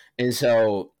 And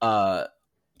so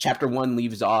chapter 1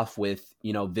 leaves off with,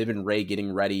 you know, Viv and Ray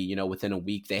getting ready. You know, within a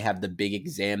week they have the big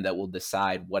exam that will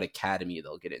decide what academy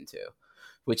they'll get into,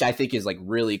 which I think is like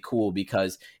really cool,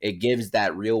 because it gives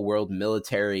that real world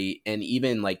military and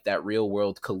even like that real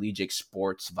world collegiate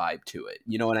sports vibe to it.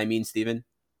 You know what I mean, Steven?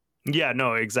 Yeah,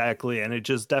 no, exactly. And it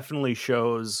just definitely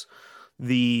shows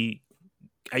the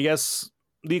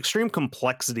extreme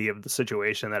complexity of the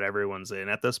situation that everyone's in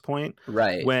at this point.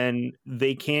 Right. When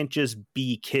they can't just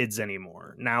be kids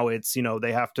anymore. Now it's, you know,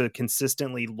 they have to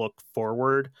consistently look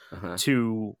forward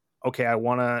to, okay, I'm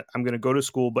going to go to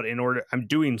school, but I'm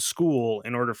doing school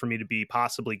in order for me to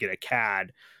possibly get a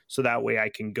CAD. So that way I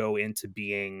can go into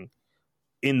being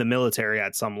in the military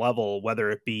at some level,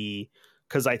 whether it be,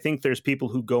 because I think there's people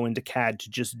who go into CAD to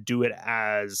just do it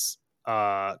as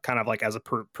kind of like as a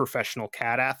professional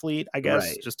CAD athlete, I guess,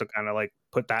 right, just to kind of like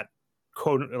put that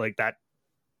quote, like that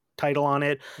title on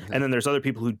it. And then there's other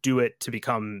people who do it to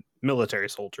become military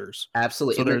soldiers.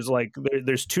 Absolutely. So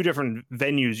there's 2 different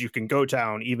venues you can go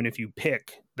down, even if you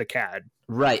pick the CAD.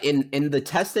 Right. And the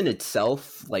test in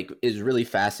itself like is really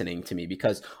fascinating to me,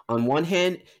 because on one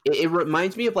hand, it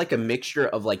reminds me of like a mixture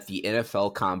of like the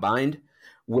NFL Combine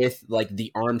with like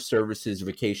the Armed Services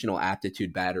Vocational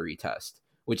Aptitude Battery Test,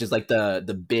 which is like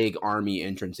the big Army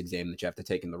entrance exam that you have to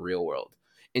take in the real world.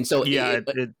 And so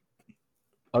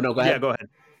oh no, go ahead. Yeah, go ahead.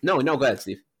 No, go ahead,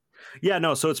 Steve. Yeah,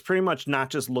 no, so it's pretty much not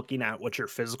just looking at what your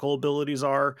physical abilities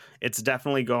are. It's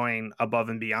definitely going above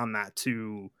and beyond that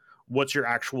to what's your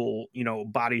actual, you know,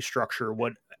 body structure.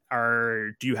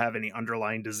 Do you have any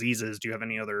underlying diseases? Do you have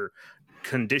any other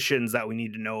conditions that we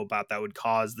need to know about that would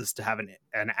cause this to have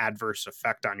an adverse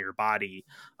effect on your body?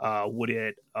 Would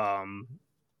it,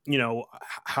 you know,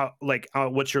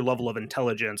 what's your level of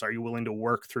intelligence? Are you willing to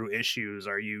work through issues?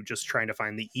 Are you just trying to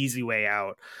find the easy way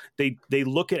out? They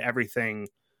look at everything,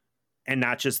 and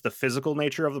not just the physical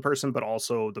nature of the person, but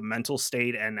also the mental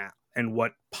state and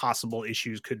what possible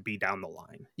issues could be down the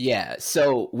line. Yeah.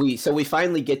 So we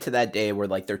finally get to that day where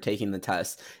like they're taking the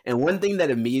test. And one thing that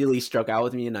immediately struck out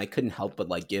with me, and I couldn't help but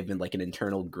like give like an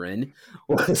internal grin,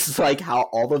 was like how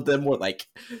all of them were like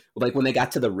when they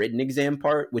got to the written exam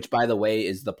part, which by the way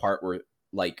is the part where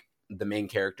like the main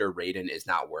character Raiden is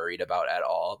not worried about at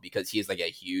all, because he's like a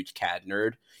huge CAD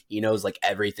nerd. He knows like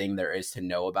everything there is to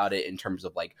know about it in terms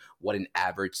of like what an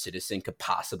average citizen could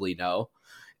possibly know.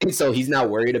 And so he's not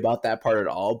worried about that part at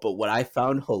all. But what I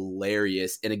found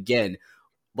hilarious, and again,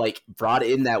 like brought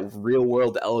in that real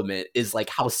world element is like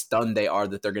how stunned they are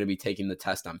that they're going to be taking the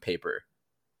test on paper.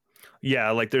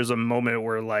 Yeah, like there's a moment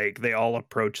where like they all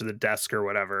approach the desk or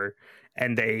whatever,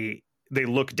 and they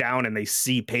look down and they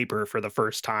see paper for the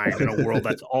first time in a world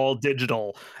that's all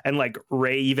digital. And like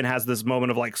Ray even has this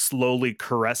moment of like slowly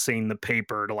caressing the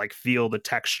paper to like feel the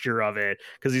texture of it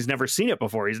because he's never seen it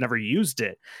before. He's never used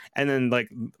it. And then like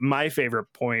my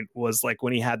favorite point was like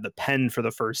when he had the pen for the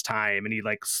first time and he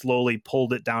like slowly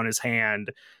pulled it down his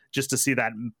hand just to see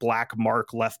that black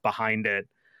mark left behind it.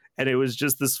 And it was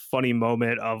just this funny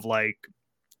moment of like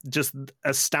just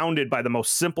astounded by the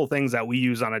most simple things that we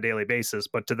use on a daily basis,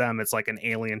 but to them it's like an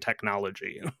alien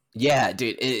technology. Yeah,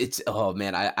 dude, it's oh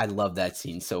man, I love that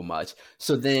scene so much.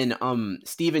 So then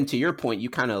Steven, to your point, you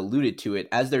kind of alluded to it.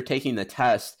 As they're taking the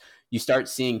test, you start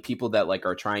seeing people that like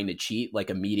are trying to cheat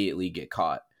like immediately get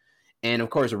caught. And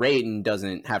of course, Raiden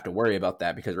doesn't have to worry about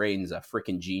that because Raiden's a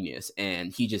freaking genius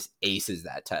and he just aces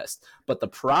that test. But the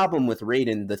problem with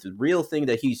Raiden, the real thing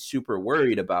that he's super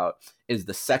worried about is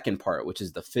the second part, which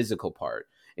is the physical part.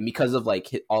 And because of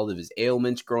like all of his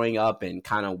ailments growing up and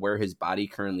kind of where his body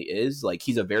currently is, like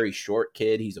he's a very short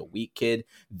kid. He's a weak kid.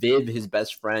 Viv, his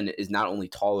best friend, is not only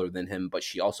taller than him, but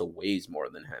she also weighs more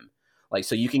than him. Like,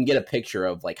 so you can get a picture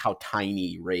of like how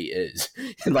tiny Ray is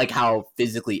and like how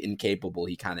physically incapable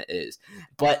he kind of is.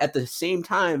 But at the same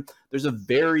time, there's a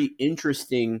very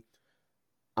interesting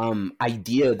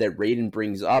idea that Raiden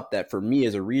brings up that for me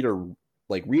as a reader,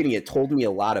 like reading it told me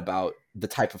a lot about the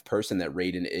type of person that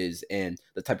Raiden is and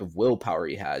the type of willpower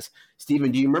he has.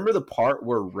 Steven, do you remember the part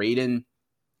where Raiden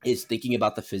is thinking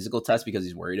about the physical test because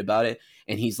he's worried about it?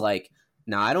 And he's like,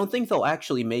 now, I don't think they'll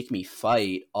actually make me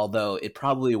fight, although it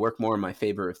probably work more in my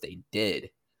favor if they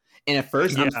did. And at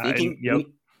first, I'm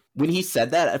thinking, when he said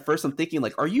that, at first I'm thinking,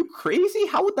 like, are you crazy?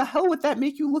 How the hell would that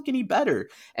make you look any better?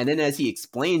 And then as he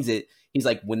explains it, he's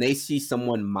like, when they see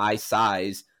someone my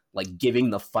size, like,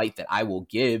 giving the fight that I will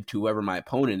give to whoever my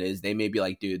opponent is, they may be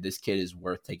like, dude, this kid is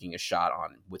worth taking a shot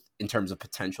on with in terms of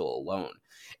potential alone.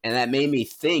 And that made me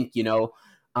think, you know,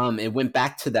 it went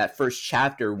back to that first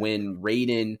chapter when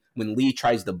Lee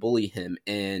tries to bully him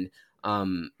and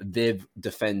Viv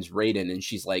defends Raiden and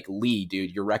she's like, Lee,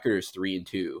 dude, your record is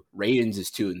 3-2. Raiden's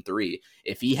is 2-3.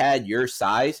 If he had your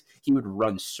size, he would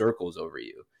run circles over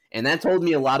you. And that told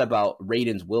me a lot about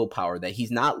Raiden's willpower, that he's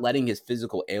not letting his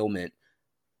physical ailment,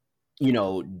 you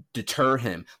know, deter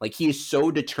him. Like he is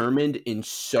so determined and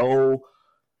so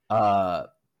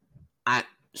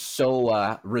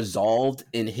resolved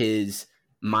in his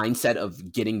mindset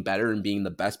of getting better and being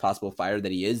the best possible fighter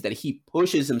that he is, that he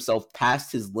pushes himself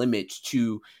past his limits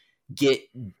to get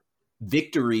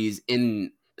victories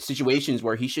in situations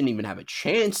where he shouldn't even have a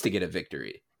chance to get a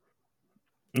victory.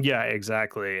 Yeah,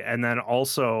 exactly. And then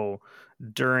also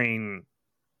during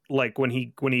like when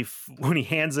he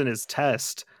hands in his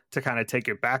test to kind of take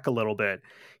it back a little bit,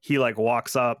 he like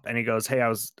walks up and he goes, "Hey, I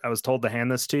was told to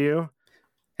hand this to you."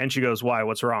 And she goes, "Why?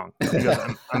 What's wrong?" He goes,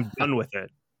 I'm done with it.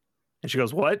 And she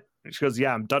goes, "What?" And she goes,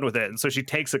 "Yeah, I'm done with it." And so she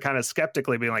takes it kind of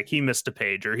skeptically, being like, he missed a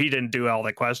page or he didn't do all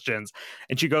the questions.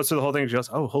 And she goes through the whole thing and she goes,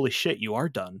 "Oh, holy shit, you are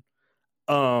done."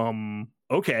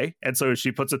 Okay. And so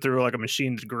she puts it through like a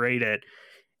machine to grade it.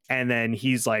 And then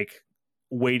he's like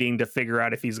waiting to figure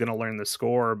out if he's going to learn the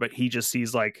score. But he just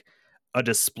sees like a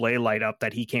display light up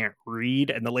that he can't read.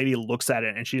 And the lady looks at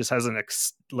it and she just has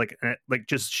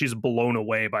she's blown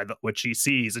away by what she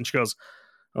sees. And she goes,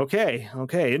 okay,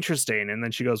 interesting. And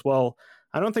then she goes, "Well,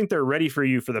 I don't think they're ready for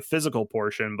you for the physical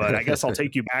portion, but I guess I'll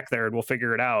take you back there and we'll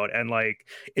figure it out." And like,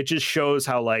 it just shows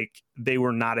how like they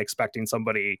were not expecting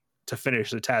somebody to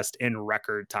finish the test in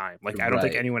record time. Like, I don't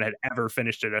think anyone had ever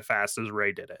finished it as fast as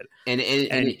Ray did it. And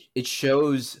it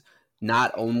shows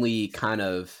not only kind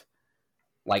of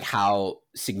like how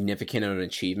significant of an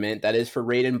achievement that is for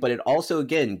Raiden, but it also,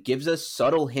 again, gives us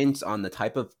subtle hints on the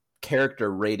type of character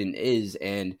Raiden is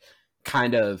and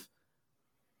kind of,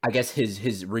 I guess,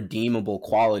 his redeemable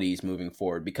qualities moving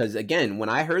forward. Because again, when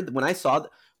I saw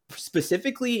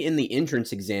specifically in the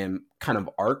entrance exam kind of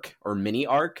arc or mini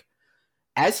arc,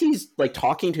 as he's like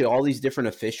talking to all these different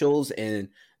officials and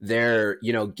they're,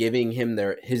 you know, giving him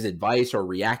his advice or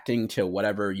reacting to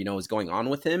whatever, you know, is going on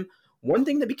with him, one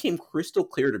thing that became crystal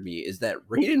clear to me is that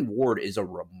Raiden Ward is a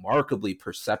remarkably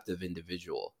perceptive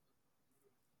individual.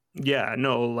 Yeah,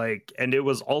 no, like, and it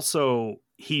was also,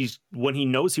 when he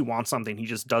knows he wants something, he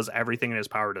just does everything in his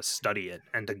power to study it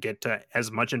and to get to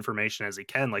as much information as he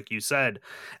can, like you said.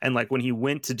 And like when he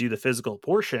went to do the physical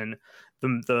portion,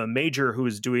 the major who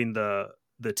was doing the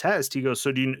test, he goes,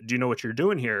 "So do you know what you're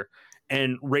doing here?"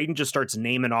 And Raiden just starts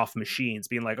naming off machines,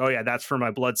 being like, "Oh yeah, that's for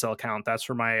my blood cell count. That's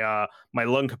for my my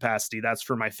lung capacity. That's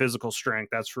for my physical strength.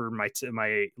 That's for my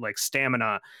like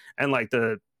stamina." And like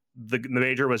the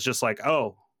major was just like,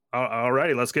 "Oh,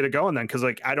 alrighty, let's get it going then," because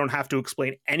like I don't have to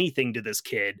explain anything to this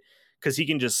kid because he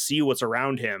can just see what's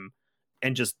around him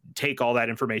and just take all that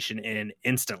information in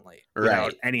instantly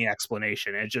without any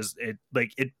explanation.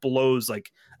 It blows.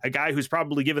 Like a guy who's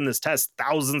probably given this test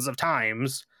thousands of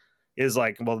times is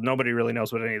like, well, nobody really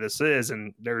knows what any of this is.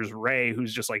 And there's Ray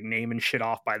who's just like naming shit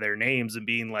off by their names and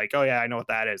being like, oh yeah, I know what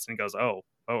that is. And he goes, oh,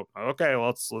 okay,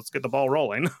 well, let's get the ball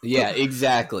rolling. Yeah,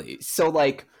 exactly. So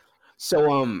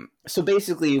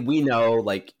basically we know,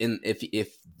 like,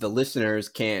 if the listeners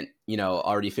can't,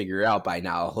 already figure it out by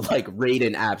now, like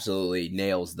Raiden absolutely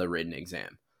nails the written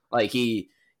exam. Like he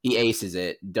aces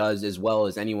it, does as well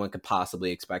as anyone could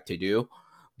possibly expect to do.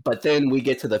 But then we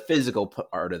get to the physical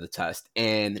part of the test,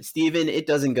 and Steven, it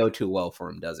doesn't go too well for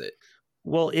him, does it?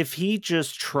 Well, if he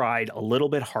just tried a little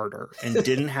bit harder and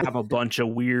didn't have a bunch of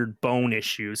weird bone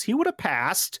issues, he would have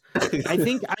passed. I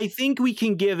think we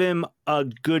can give him a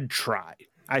good try.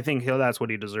 I think that's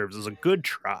what he deserves, is a good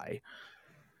try.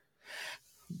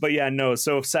 But yeah, no.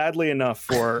 So sadly enough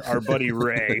for our buddy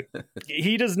Ray,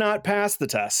 he does not pass the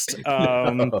test.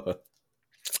 No.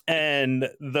 And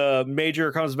the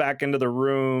major comes back into the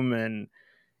room, and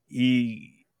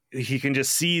he can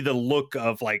just see the look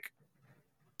of like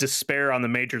despair on the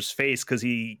major's face, because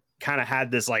he kind of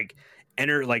had this like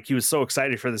he was so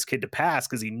excited for this kid to pass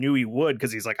because he knew he would,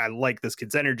 because he's like, I like this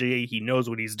kid's energy, he knows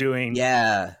what he's doing.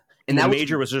 Yeah. And the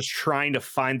major was just trying to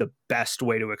find the best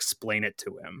way to explain it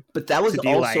to him. But that was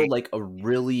also like a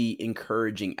really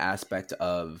encouraging aspect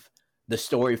of the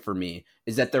story for me,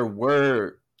 is that there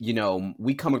were,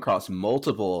 we come across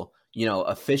multiple,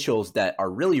 officials that are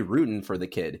really rooting for the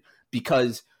kid,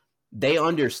 because they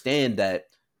understand that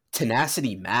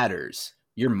tenacity matters.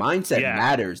 Your mindset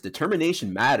matters.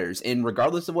 Determination matters. And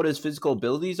regardless of what his physical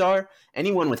abilities are,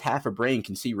 anyone with half a brain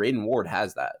can see Raiden Ward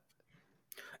has that.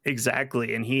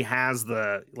 Exactly. And he has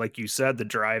the, like you said, the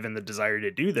drive and the desire to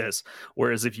do this.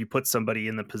 Whereas if you put somebody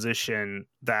in the position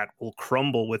that will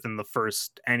crumble within the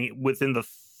first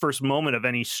moment of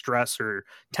any stress or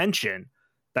tension,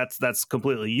 that's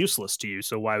completely useless to you.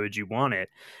 So why would you want it?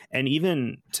 And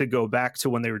even to go back to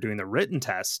when they were doing the written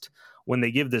test, when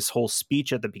they give this whole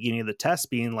speech at the beginning of the test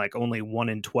being like only 1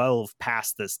 in 12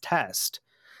 pass this test,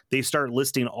 they start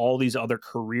listing all these other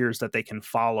careers that they can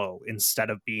follow instead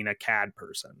of being a CAD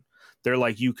person. They're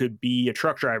like, you could be a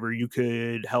truck driver, you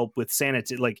could help with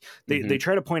sanity. Like they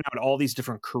try to point out all these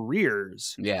different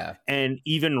careers. Yeah. And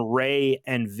even Ray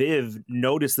and Viv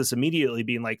notice this immediately,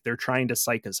 being like, they're trying to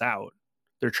psych us out.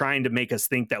 They're trying to make us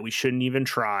think that we shouldn't even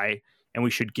try and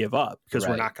we should give up because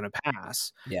we're not going to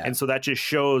pass. Yeah. And so that just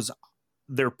shows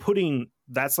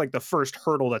that's like the first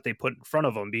hurdle that they put in front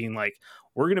of them, being like,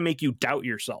 we're going to make you doubt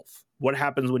yourself. What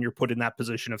happens when you're put in that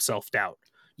position of self-doubt?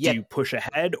 Do you push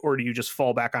ahead, or do you just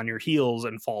fall back on your heels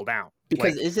and fall down?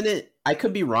 Because isn't it, I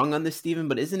could be wrong on this, Steven,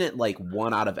 but isn't it like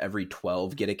 1 out of every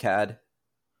 12 get a CAD?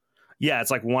 Yeah,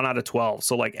 it's like 1 out of 12.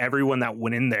 So like everyone that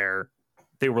went in there,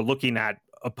 they were looking at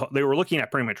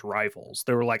pretty much rivals.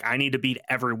 They were like, I need to beat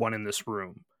everyone in this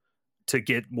room to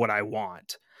get what I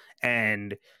want.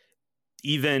 And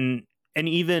even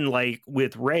like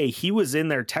with Ray, he was in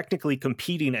there technically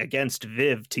competing against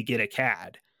Viv to get a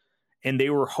CAD, and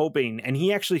they were hoping, and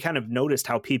he actually kind of noticed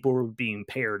how people were being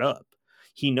paired up.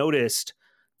 He noticed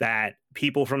that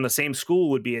people from the same school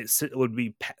would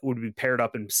be paired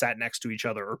up and sat next to each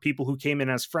other, or people who came in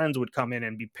as friends would come in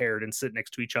and be paired and sit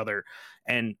next to each other.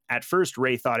 And at first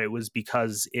Ray thought it was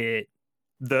because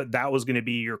that was going to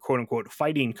be your quote unquote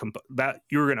fighting that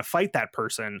you were going to fight that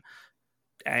person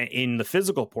in the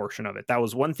physical portion of it. That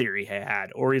was one theory he had.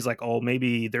 Or he's like, oh,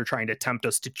 maybe they're trying to tempt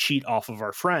us to cheat off of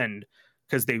our friend,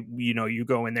 because you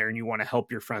go in there and you want to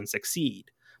help your friend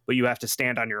succeed, but you have to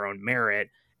stand on your own merit.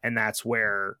 And that's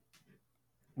where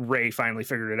Ray finally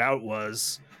figured it out,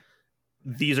 was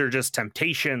these are just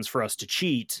temptations for us to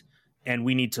cheat, and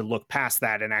we need to look past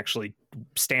that and actually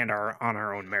stand on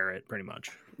our own merit, pretty much.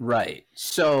 Right.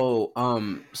 So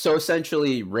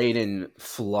essentially Raiden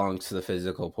flunks the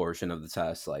physical portion of the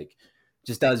test, like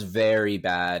just does very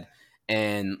bad.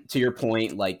 And to your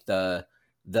point, like the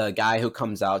guy who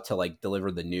comes out to like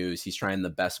deliver the news, he's trying the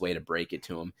best way to break it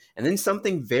to him. And then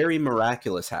something very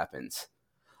miraculous happens.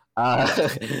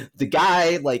 The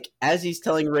guy, like, as he's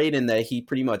telling Raiden that he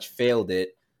pretty much failed it,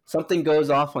 something goes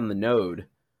off on the node,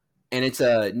 and it's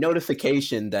a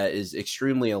notification that is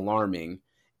extremely alarming.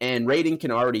 And Raiden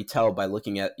can already tell by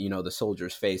looking at, the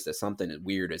soldier's face that something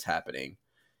weird is happening.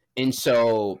 And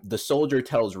so the soldier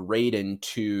tells Raiden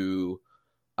to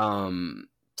hold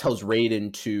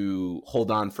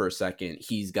on for a second.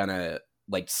 He's gonna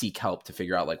like seek help to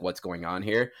figure out like what's going on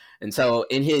here. And so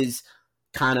in his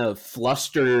kind of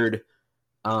flustered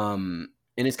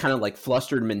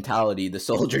mentality, the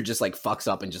soldier just like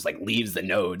fucks up and just like leaves the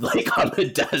node like on the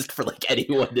desk for like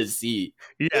anyone to see.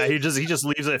 Yeah, he just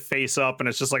leaves it face up, and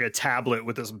it's just like a tablet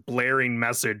with this blaring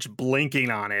message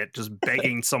blinking on it, just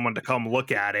begging someone to come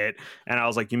look at it. And I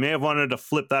was like, you may have wanted to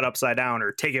flip that upside down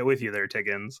or take it with you there,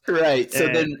 Tiggins. Right. So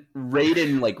then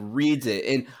Raiden like reads it,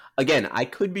 and again, I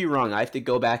could be wrong. I have to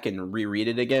go back and reread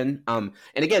it again. And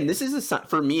again, this is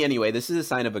for me anyway. This is a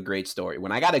sign of a great story.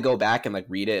 When I got to go back and like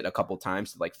read it a couple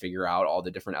times to like figure out all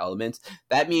the different elements,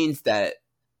 that means that,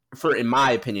 in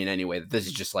my opinion anyway, that this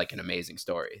is just like an amazing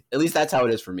story. At least that's how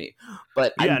it is for me.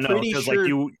 But yeah, I'm pretty sure. Like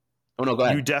you, oh no, go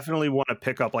ahead. You definitely want to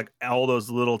pick up like all those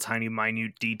little tiny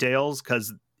minute details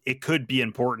because it could be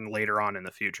important later on in the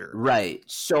future. Right.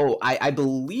 So I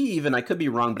believe, and I could be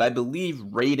wrong, but I believe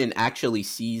Raiden actually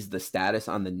sees the status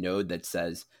on the node that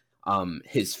says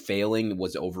his failing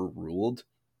was overruled.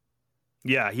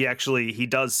 Yeah, he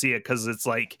does see it because it's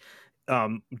like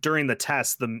during the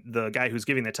test, the guy who's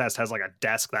giving the test has like a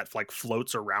desk that like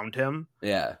floats around him.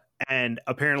 Yeah. And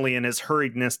apparently in his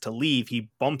hurriedness to leave, he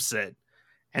bumps it.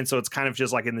 And so it's kind of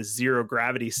just like in the zero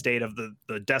gravity state of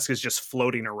the desk is just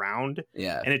floating around.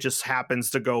 Yeah. And it just happens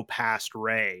to go past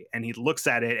Ray. And he looks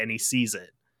at it and he sees it.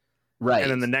 Right. And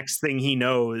then the next thing he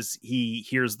knows, he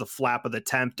hears the flap of the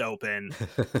tent open.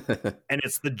 And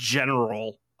it's the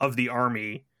general of the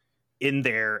army in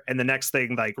there. And the next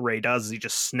thing like Ray does is he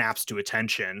just snaps to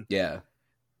attention. Yeah.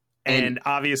 And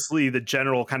obviously the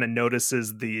general kind of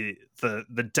notices the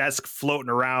desk floating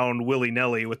around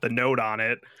willy-nilly with the note on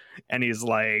it. And he's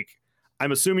like,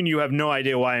 I'm assuming you have no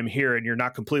idea why I'm here and you're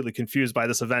not completely confused by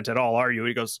this event at all, are you?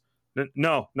 He goes,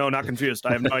 no, not confused.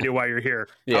 I have no idea why you're here.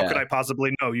 Yeah. How could I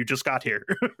possibly know? You just got here.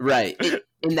 Right.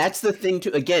 And that's the thing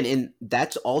too, again, and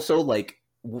that's also like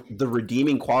the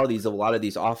redeeming qualities of a lot of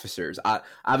these officers.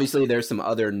 Obviously there's some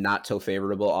other not so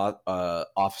favorable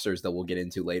officers that we'll get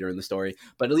into later in the story,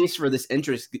 but at least for this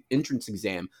entrance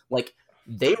exam, like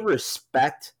they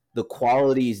respect the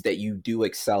qualities that you do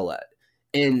excel at.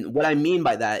 And what I mean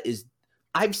by that is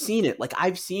I've seen it. Like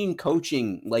I've seen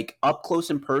coaching like up close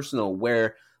and personal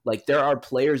where like there are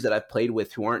players that I've played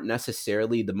with who aren't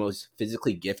necessarily the most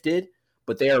physically gifted,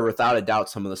 but they are without a doubt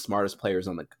some of the smartest players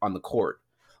on the court.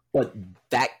 But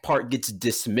that part gets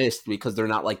dismissed because they're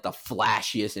not like the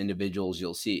flashiest individuals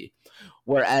you'll see.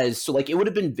 Whereas, so like it would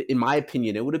have been, in my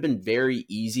opinion, it would have been very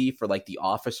easy for like the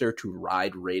officer to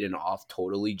ride Raiden off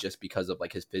totally just because of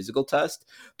like his physical test.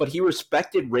 But he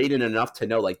respected Raiden enough to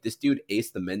know like this dude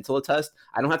aced the mental test.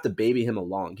 I don't have to baby him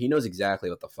along. He knows exactly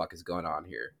what the fuck is going on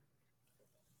here.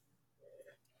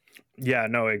 Yeah,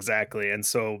 no, exactly. And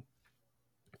so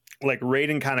like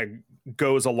Raiden kind of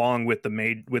goes along with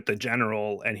the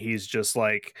general, and he's just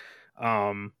like,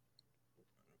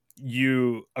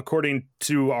 you, according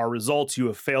to our results, you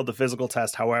have failed the physical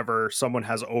test. However, someone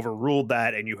has overruled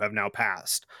that and you have now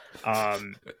passed.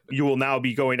 You will now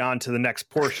be going on to the next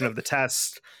portion of the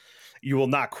test. You will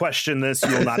not question this. You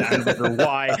will not wonder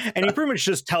why. And he pretty much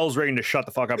just tells Raiden to shut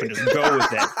the fuck up and just go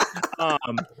with it,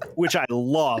 which I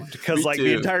loved because like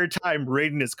the entire time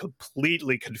Raiden is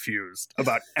completely confused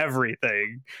about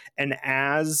everything. And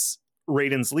as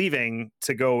Raiden's leaving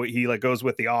to go, he like goes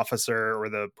with the officer or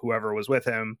the whoever was with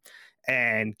him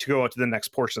and to go out to the next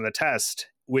portion of the test,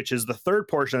 which is the third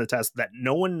portion of the test that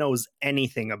no one knows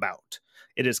anything about.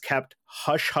 It is kept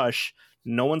hush hush.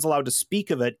 No one's allowed to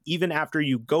speak of it. Even after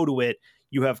you go to it,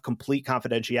 you have complete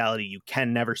confidentiality. You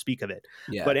can never speak of it.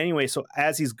 Yeah. But anyway, so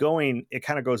as he's going, it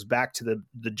kind of goes back to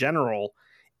the general,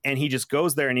 and he just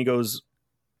goes there and he goes,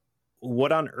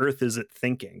 what on earth is it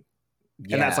thinking?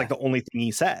 Yeah. And that's like the only thing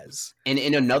he says. And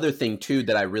another thing too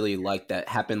that I really like that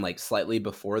happened like slightly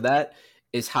before that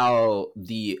is how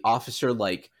the officer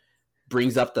like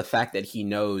brings up the fact that he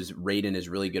knows Raiden is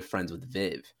really good friends with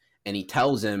Viv, and he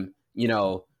tells him, you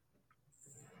know,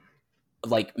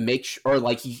 like make sure, or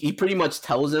like he pretty much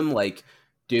tells him like,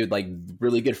 dude, like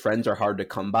really good friends are hard to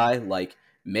come by. Like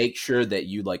make sure that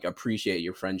you like appreciate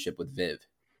your friendship with Viv.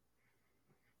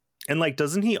 And like,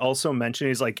 doesn't he also mention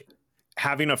he's like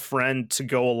having a friend to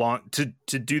go along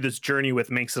to do this journey with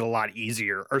makes it a lot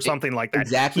easier or something like that.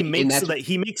 Exactly.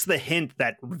 He makes the hint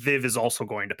that Viv is also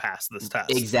going to pass this test.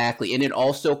 Exactly. And it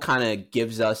also kind of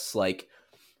gives us like,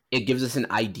 it gives us an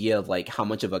idea of like how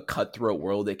much of a cutthroat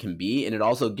world it can be. And it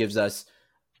also gives us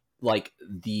like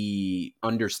the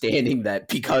understanding that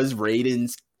because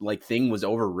Raiden's like thing was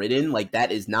overridden, like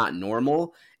that is not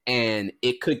normal. and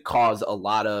it could cause a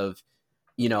lot of,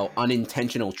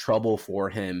 unintentional trouble for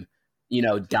him,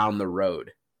 down the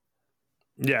road.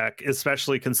 Yeah,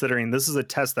 especially considering this is a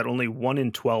test that only 1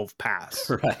 in 12 pass.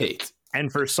 Right.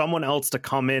 And for someone else to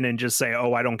come in and just say,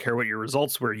 oh, I don't care what your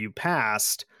results were, you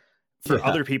passed, for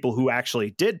other people who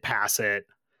actually did pass it,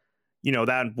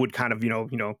 that would kind of,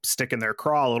 stick in their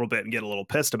craw a little bit and get a little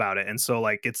pissed about it. And so,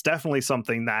 like, it's definitely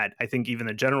something that I think even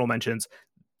the general mentions,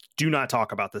 do not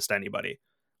talk about this to anybody.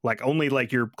 Like, only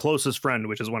like your closest friend,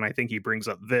 which is when I think he brings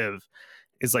up Viv,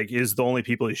 is the only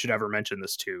people you should ever mention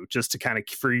this to, just to kind of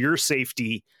for your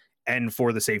safety and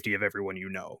for the safety of everyone,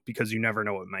 because you never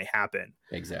know what might happen.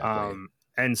 Exactly.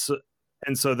 And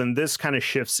so then this kind of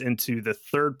shifts into the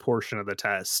third portion of the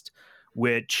test,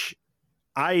 which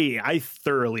I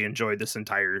thoroughly enjoyed this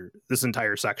entire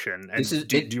section. And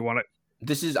do you want to?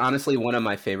 This is honestly one of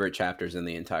my favorite chapters in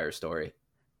the entire story.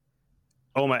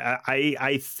 Oh my!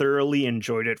 I thoroughly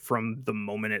enjoyed it from the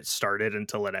moment it started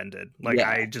until it ended. Like,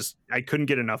 yeah. I couldn't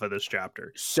get enough of this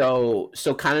chapter. So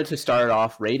kind of to start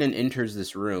off, Raiden enters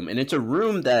this room, and it's a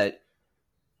room that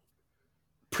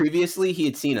previously he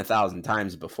had seen 1,000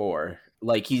 times before.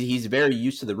 Like, he's very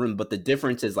used to the room, but the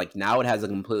difference is, like, now it has a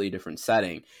completely different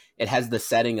setting. It has the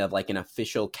setting of like an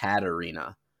official CAD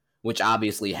arena, which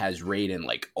obviously has Raiden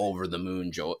like over the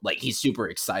moon. Like, he's super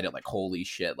excited, like, holy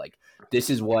shit, like,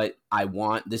 this is what I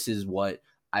want. This is what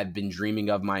I've been dreaming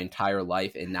of my entire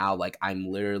life. And now, like, I'm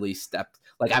literally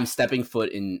I'm stepping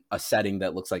foot in a setting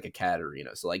that looks like a CAD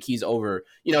arena. So, like, he's over,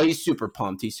 he's super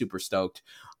pumped. He's super stoked.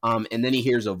 And then he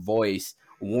hears a voice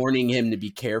warning him to be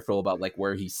careful about, like,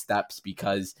 where he steps,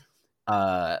 because,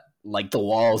 like, the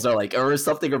walls are like, or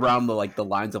something around the, like, the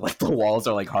lines of, like, the walls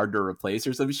are, like, hard to replace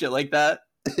or some shit like that.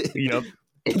 Yep.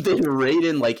 And then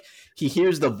Raiden, like, he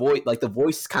hears the voice, like, the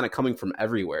voice is kind of coming from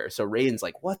everywhere. So Raiden's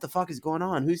like, what the fuck is going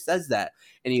on? Who says that?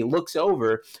 And he looks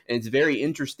over, and it's very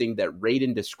interesting that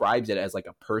Raiden describes it as, like,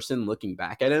 a person looking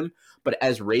back at him. But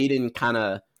as Raiden kind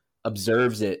of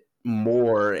observes it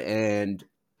more and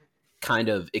kind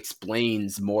of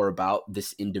explains more about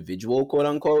this individual, quote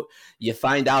unquote, you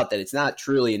find out that it's not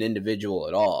truly an individual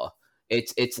at all.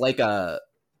 It's like a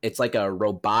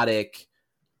robotic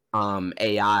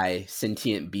AI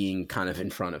sentient being kind of in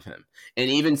front of him.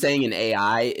 And even saying an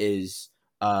AI is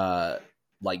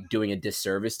like doing a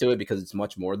disservice to it, because it's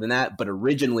much more than that. But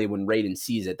originally when Raiden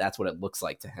sees it, that's what it looks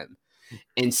like to him.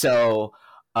 And so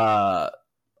I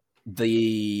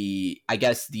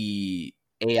guess the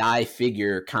AI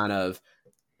figure kind of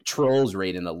trolls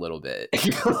Raiden a little bit.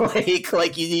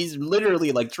 like he's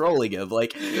literally like trolling him.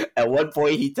 Like, at one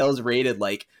point he tells Raiden,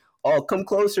 like, oh, come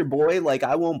closer, boy, like,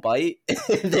 I won't bite.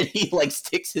 And then he, like,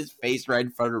 sticks his face right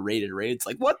in front of Raiden. Raiden's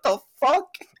like, what the fuck?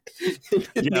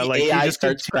 And the like, AI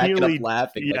starts cracking up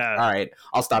laughing. Yeah. Like, all right,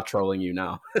 I'll stop trolling you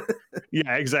now.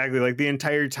 Yeah, exactly. Like, the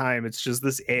entire time it's just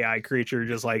this AI creature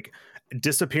just, like,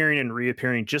 disappearing and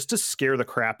reappearing just to scare the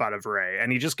crap out of Ray.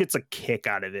 And he just gets a kick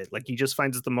out of it. Like, he just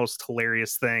finds it the most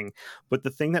hilarious thing. But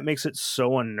the thing that makes it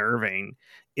so unnerving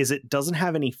is it doesn't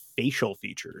have any facial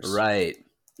features. Right.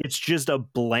 It's just a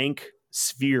blank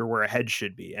sphere where a head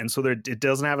should be. And so it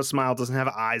doesn't have a smile, doesn't have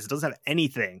eyes, it doesn't have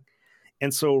anything.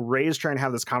 And so Ray is trying to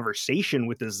have this conversation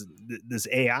with this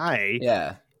AI.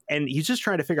 Yeah. And he's just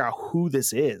trying to figure out who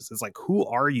this is. It's like, who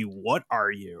are you? What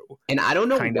are you? And I don't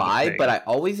know why, but I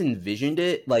always envisioned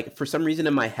it, like, for some reason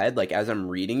in my head, like, as I'm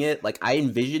reading it, like, I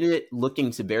envisioned it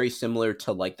looking very similar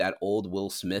to, like, that old Will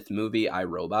Smith movie, I,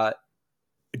 Robot.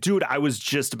 Dude, I was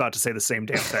just about to say the same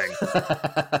damn thing.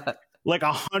 Like,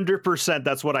 100%,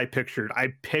 that's what I pictured. I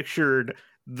pictured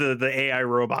the AI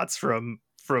robots from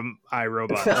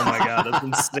iRobot. Oh my god, that's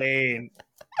insane.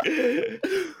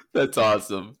 That's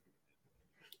awesome.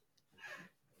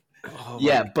 Oh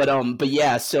yeah, but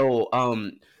yeah, so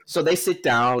they sit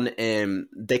down and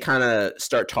they kind of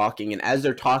start talking, and as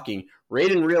they're talking,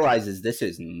 Raiden realizes this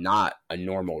is not a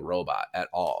normal robot at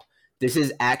all. This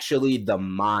is actually the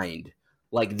mind.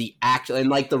 Like, the actual, and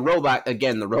like the robot,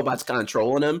 again, the robot's kind of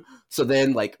trolling him. So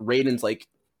then, like, Raiden's like,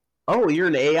 oh, you're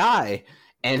an AI.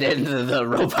 And then the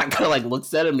robot kind of like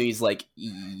looks at him and he's like,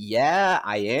 yeah,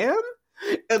 I am.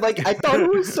 And like, I thought it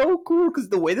was so cool because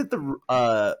the way that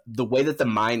the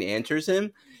mind answers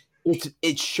him,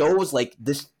 it shows like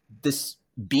this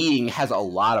being has a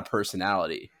lot of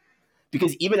personality.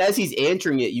 Because even as he's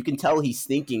answering it, you can tell he's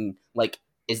thinking, like,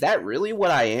 is that really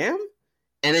what I am?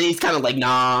 And then he's kind of like,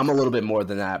 nah, I'm a little bit more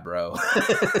than that, bro.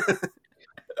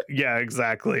 Yeah,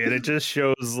 exactly. And it just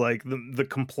shows like the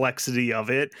complexity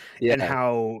of it, and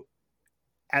how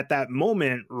at that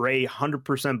moment Ray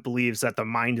 100% believes that the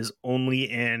mind is only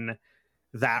in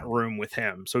that room with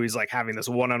him. So he's like having this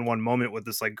one-on-one moment with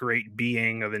this like great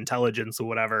being of intelligence or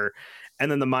whatever.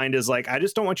 And then the mind is like, I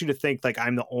just don't want you to think like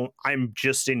I'm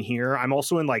just in here. I'm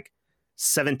also in like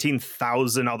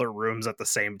 17,000 other rooms at the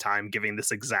same time giving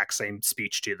this exact same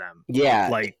speech to them. Yeah.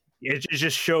 Like it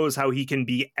just shows how he can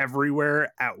be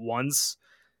everywhere at once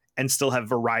and still have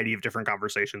variety of different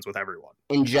conversations with everyone.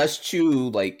 And just to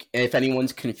like, if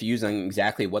anyone's confused on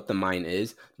exactly what the mind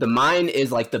is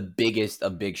like the biggest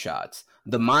of big shots.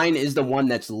 The mind is the one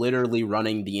that's literally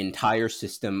running the entire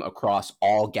system across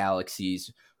all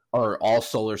galaxies or all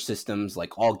solar systems,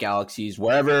 like all galaxies,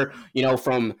 wherever, you know,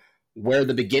 from where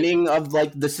the beginning of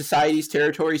like the society's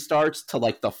territory starts to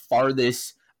like the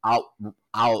farthest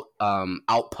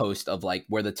outpost of like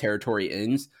where the territory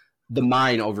ends. The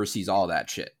mind oversees all that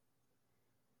shit.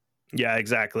 Yeah,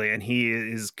 exactly. And he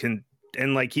is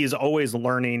and like he's always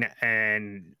learning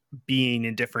and being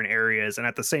in different areas, and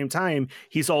at the same time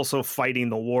he's also fighting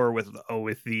the war with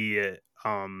the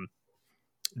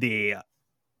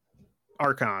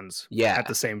archons at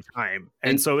the same time.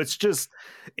 And so it just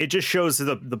shows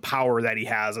the power that he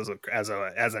has as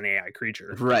an AI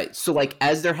creature. Right. So like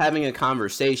as they're having a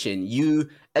conversation, you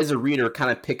as a reader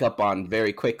kind of pick up on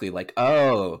very quickly like,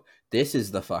 oh, this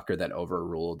is the fucker that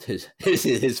overruled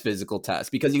his physical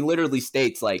test, because he literally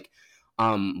states like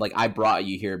I brought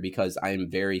you here because I'm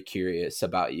very curious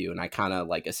about you and I kind of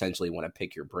like essentially want to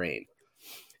pick your brain.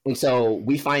 And so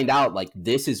we find out like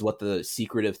this is what the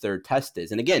secretive third test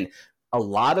is. And again, a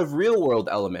lot of real world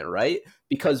element, right?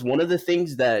 Because one of the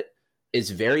things that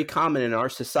is very common in our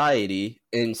society,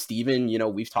 and Steven, you know,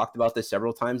 we've talked about this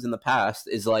several times in the past,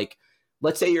 is like,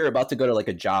 let's say you're about to go to like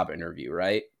a job interview,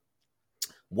 right?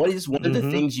 What is one of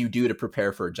the things you do to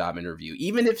prepare for a job interview?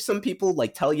 Even if some people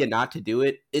like tell you not to do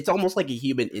it, it's almost like a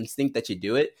human instinct that you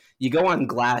do it. You go on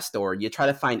Glassdoor, you try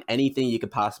to find anything you could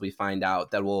possibly find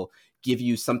out that will give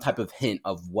you some type of hint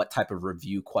of what type of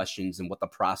review questions and what the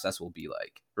process will be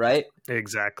like, right?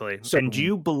 Exactly. So, and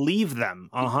you believe them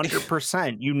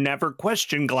 100%. You never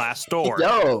question Glassdoor.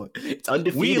 No, it's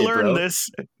undefeated. We learned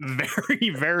this very,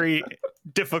 very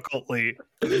difficultly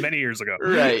many years ago.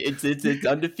 Right. It's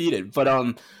undefeated. But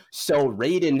so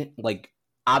Raiden like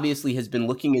obviously has been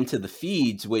looking into the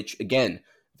feeds, which again,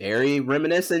 very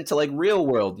reminiscent to like real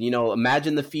world. You know,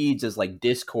 imagine the feeds as like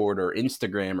Discord or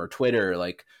Instagram or Twitter,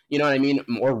 like, you know what I mean?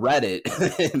 Or Reddit.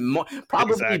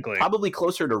 Probably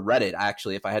closer to Reddit,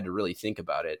 actually, if I had to really think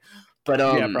about it. But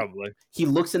yeah, probably. He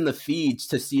looks in the feeds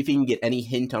to see if he can get any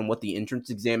hint on what the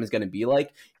entrance exam is going to be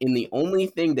like. And the only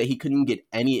thing that he couldn't get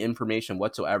any information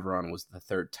whatsoever on was the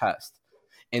third test.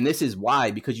 And this is why,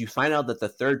 because you find out that the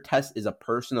third test is a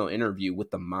personal interview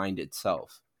with the mind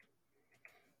itself.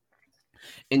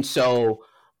 And so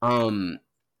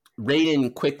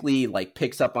Raiden quickly like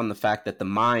picks up on the fact that the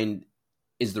mind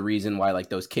is the reason why like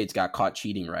those kids got caught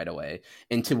cheating right away.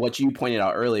 And to what you pointed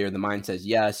out earlier, the mind says,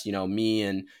 yes, you know, me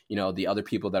and, you know, the other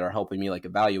people that are helping me like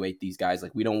evaluate these guys,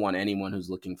 like we don't want anyone who's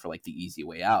looking for like the easy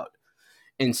way out.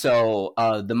 And so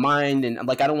the mind, and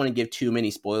like I don't want to give too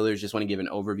many spoilers, just want to give an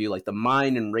overview. Like the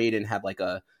mind and Raiden have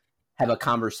a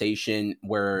conversation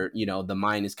where, you know, the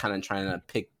mind is kind of trying to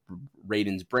pick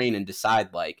Raiden's brain and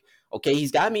decide like, okay,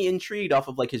 he's got me intrigued off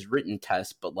of like his written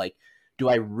test, but like, do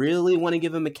I really want to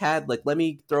give him a CAD? Like, let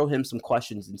me throw him some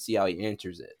questions and see how he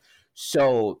answers it.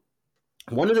 So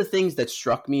one of the things that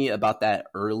struck me about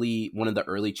one of the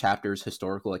early chapters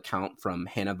historical account from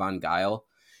Hannah von Geil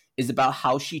is about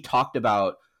how she talked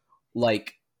about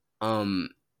like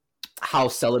how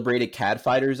celebrated CAD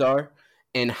fighters are,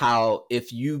 and how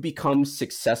if you become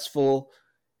successful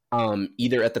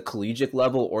either at the collegiate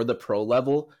level or the pro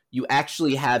level, you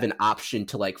actually have an option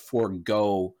to like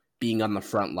forego being on the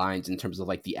front lines in terms of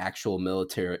like the actual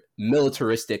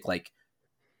militaristic like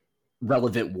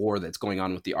relevant war that's going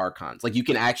on with the Archons. Like you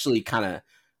can actually kind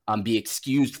of be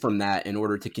excused from that in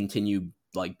order to continue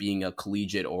like being a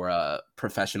collegiate or a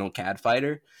professional CAD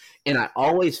fighter. And I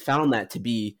always found that to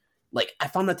be like, I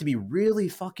found that to be really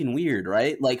fucking weird,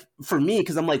 right? Like for me,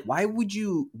 because I'm like, why would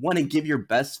you want to give your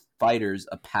best fighters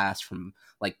a pass from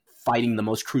like fighting the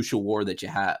most crucial war that you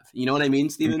have? You know what I mean,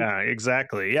 Steven? Yeah,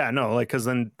 exactly. Yeah, no, like because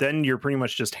then you're pretty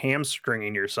much just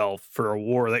hamstringing yourself for a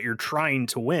war that you're trying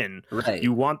to win. Right.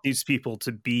 You want these people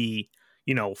to be,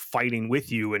 you know, fighting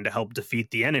with you and to help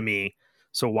defeat the enemy.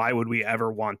 So why would we ever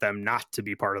want them not to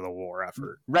be part of the war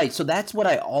effort? Right. So that's what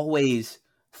I always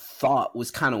thought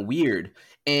was kind of weird.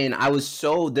 And I was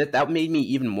that made me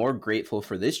even more grateful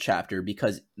for this chapter,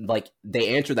 because like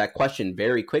they answered that question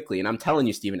very quickly. And I'm telling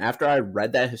you, Stephen, after I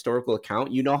read that historical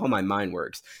account, you know how my mind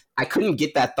works. I couldn't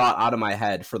get that thought out of my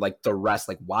head for like the rest.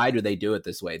 Like, why do they do it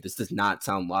this way? This does not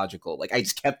sound logical. Like, I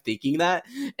just kept thinking that.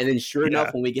 And then sure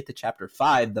enough, when we get to chapter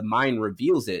 5, the mind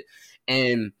reveals it.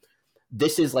 And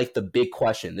this is like the big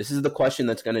question. This is the question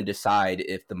that's going to decide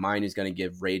if the mind is going to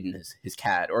give Raiden his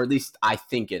CAD, or at least I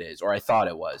think it is, or I thought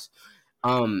it was.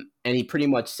 And he pretty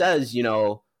much says, you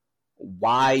know,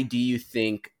 why do you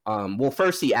think, well,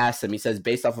 first he asks him, he says,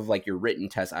 based off of like your written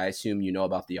test, I assume you know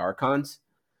about the Archons.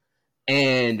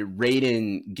 And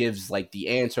Raiden gives like the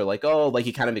answer, like, oh, like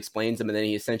he kind of explains them. And then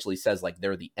he essentially says like,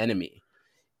 they're the enemy.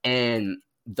 And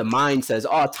the mind says,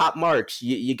 oh, top marks,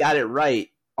 you got it right.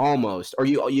 Almost, or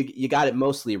you got it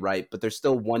mostly right, but there's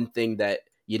still one thing that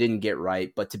you didn't get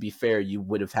right. But to be fair, you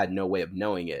would have had no way of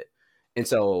knowing it. And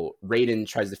so Raiden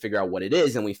tries to figure out what it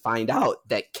is, and we find out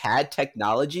that CAD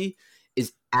technology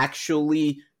is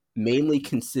actually mainly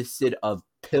consisted of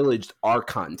pillaged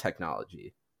Archon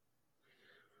technology.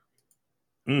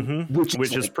 Mm-hmm.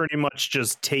 Which is pretty much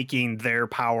just taking their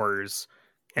powers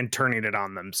and turning it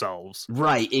on themselves.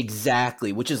 Right,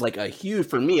 exactly. Which is like a huge,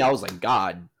 for me, I was like,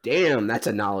 God damn, that's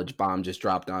a knowledge bomb just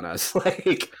dropped on us.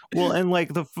 Like, well, and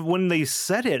like when they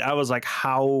said it, I was like,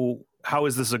 how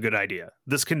is this a good idea?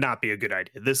 This could not be a good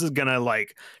idea. This is gonna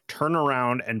like turn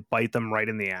around and bite them right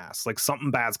in the ass. Like something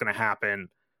bad's gonna happen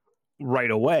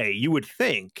right away, you would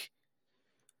think.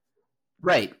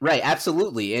 Right,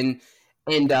 absolutely. And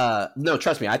no,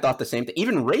 trust me, I thought the same thing.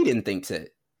 Even Raiden thinks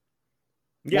it.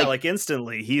 Yeah, like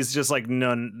instantly, he's just like,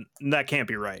 none. That can't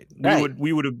be right. They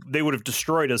would have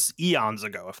destroyed us eons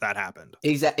ago if that happened.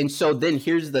 Exactly. And so then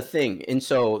here's the thing. And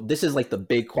so this is like the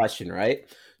big question, right?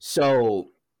 So,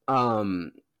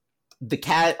 the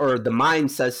cat or the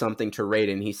mind says something to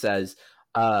Raiden. He says,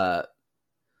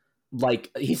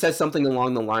 he says something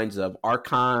along the lines of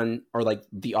Archon, or like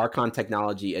the Archon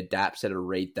technology adapts at a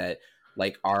rate that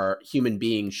like our human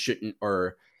beings shouldn't,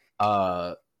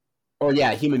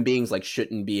 human beings like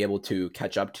shouldn't be able to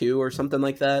catch up to, or something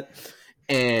like that.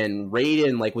 And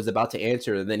Raiden like was about to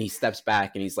answer, and then he steps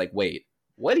back and he's like, wait,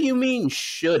 what do you mean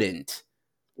shouldn't?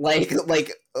 Like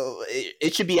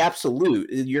it should be absolute.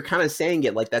 You're kind of saying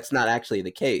it like that's not actually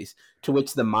the case. To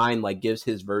which the mind like gives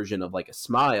his version of like a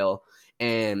smile,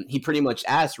 and he pretty much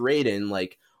asks Raiden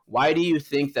like, why do you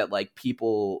think that like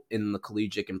people in the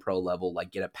collegiate and pro level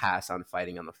like get a pass on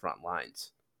fighting on the front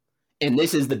lines? And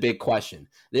this is the big question.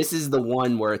 This is the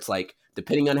one where it's like,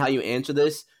 depending on how you answer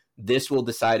this, this will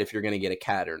decide if you're going to get a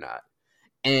CAD or not.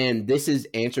 And this is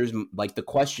answers like the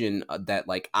question that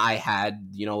like I had,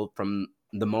 you know, from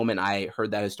the moment I heard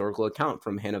that historical account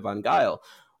from Hannah von Geil,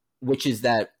 which is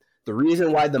that the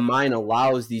reason why the mind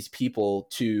allows these people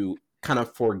to kind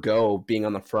of forego being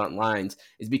on the front lines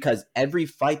is because every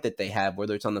fight that they have,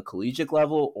 whether it's on the collegiate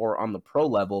level or on the pro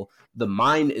level, the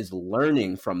mind is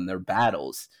learning from their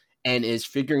battles and is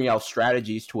figuring out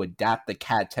strategies to adapt the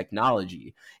CAD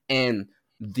technology. And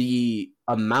the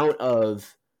amount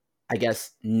of, I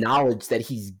guess, knowledge that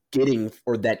he's getting,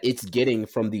 or that it's getting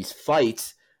from these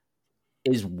fights,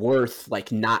 is worth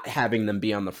like not having them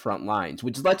be on the front lines,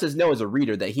 which lets us know as a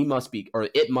reader that he must be, or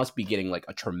it must be, getting like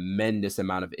a tremendous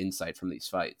amount of insight from these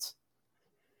fights.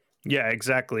 Yeah,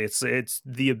 exactly. It's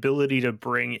the ability to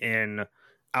bring in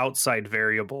outside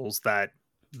variables that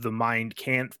the mind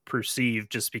can't perceive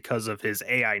just because of his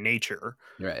AI nature.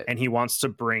 Right. And he wants to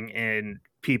bring in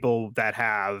people that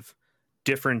have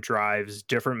different drives,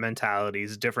 different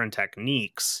mentalities, different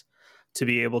techniques, to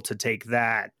be able to take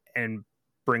that and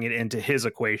bring it into his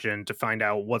equation to find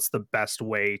out what's the best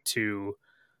way to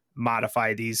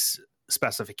modify these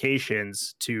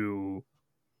specifications to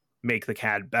make the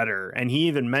CAD better. And he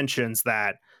even mentions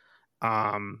that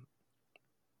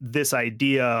this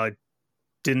idea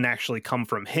didn't actually come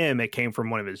from him. It came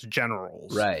from one of his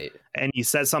generals. Right. And he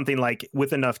says something like,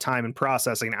 with enough time and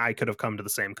processing, I could have come to the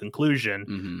same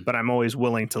conclusion, but I'm always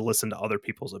willing to listen to other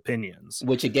people's opinions.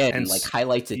 Which again, like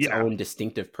highlights its own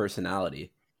distinctive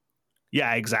personality.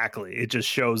 Yeah, exactly. It just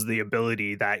shows the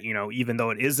ability that, you know, even though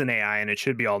it is an AI and it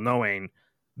should be all knowing,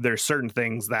 there's certain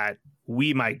things that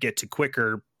we might get to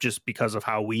quicker just because of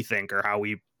how we think or how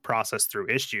we process through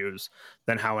issues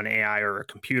than how an AI or a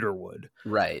computer would.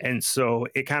 Right. And so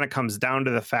it kind of comes down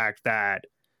to the fact that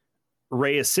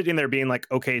Ray is sitting there being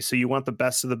like, okay, so you want the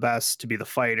best of the best to be the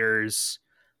fighters.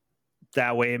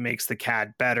 That way it makes the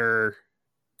CAD better.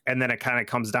 And then it kind of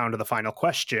comes down to the final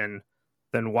question.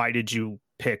 Then why did you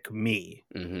pick me?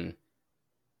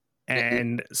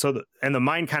 And so the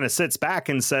mind kind of sits back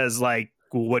and says like,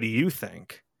 well, what do you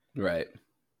think? Right.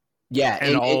 Yeah,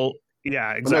 And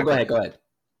yeah, exactly. No, go ahead.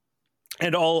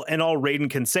 And all Raiden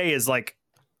can say is like,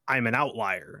 I'm an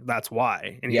outlier. That's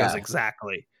why. And he goes,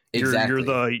 exactly. You're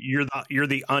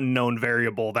the unknown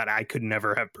variable that I could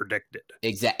never have predicted.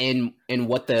 Exactly. And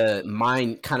what the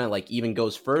mind kind of like even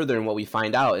goes further, and what we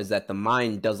find out is that the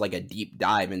mind does like a deep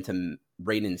dive into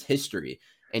Raiden's history,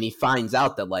 and he finds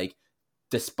out that like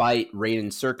despite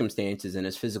Raiden's circumstances and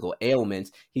his physical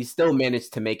ailments, he still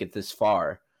managed to make it this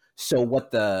far. So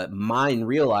what the mind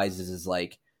realizes is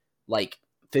like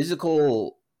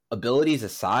physical abilities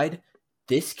aside,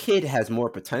 this kid has more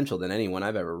potential than anyone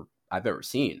I've ever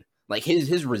seen. Like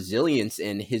his resilience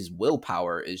and his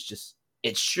willpower is just,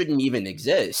 it shouldn't even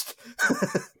exist.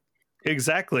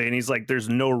 Exactly. And he's like, there's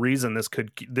no reason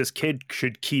this kid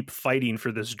should keep fighting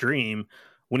for this dream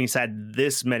when he's had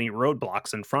this many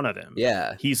roadblocks in front of him.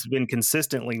 Yeah. He's been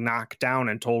consistently knocked down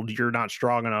and told you're not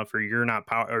strong enough, or you're not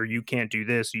or you can't do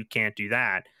this, you can't do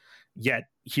that. Yet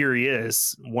here he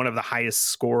is, one of the highest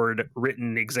scored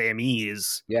written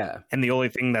examees. Yeah. And the only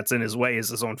thing that's in his way is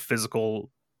his own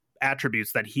physical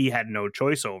attributes that he had no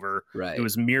choice over. Right. It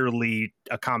was merely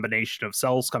a combination of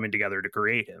cells coming together to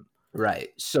create him. Right.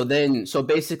 So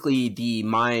basically the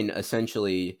mind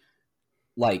essentially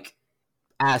like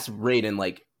asks Raiden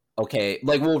like, okay,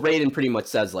 like, well, Raiden pretty much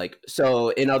says like, so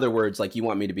in other words, like, you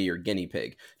want me to be your guinea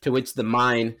pig, to which the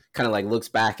mind kind of like looks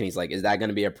back and he's like, is that going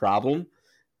to be a problem?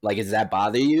 Like, does that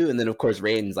bother you? And then of course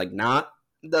Raiden's like, nah,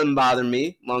 doesn't bother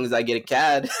me as long as I get a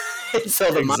CAD. And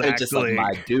so the mind is just like,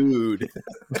 my dude.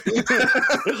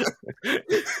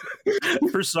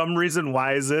 For some reason,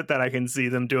 why is it that I can see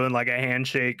them doing like a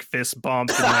handshake, fist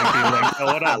bump, and like being like, oh,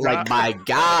 what up, like my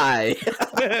guy.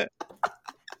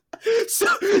 So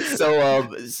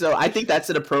I think that's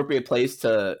an appropriate place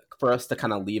for us to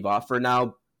kind of leave off for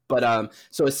now. But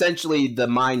so essentially the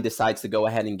mind decides to go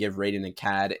ahead and give Raiden a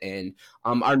CAD, and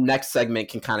our next segment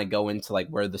can kind of go into like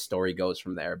where the story goes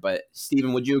from there. But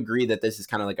Steven, would you agree that this is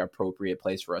kind of like an appropriate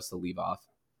place for us to leave off?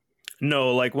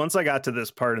 No, like once I got to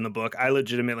this part in the book, I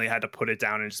legitimately had to put it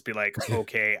down and just be like,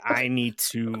 okay, I need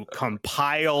to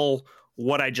compile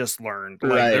what I just learned.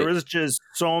 Like, right. There was just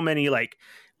so many like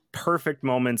perfect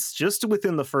moments just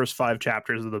within the first 5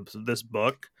 chapters of this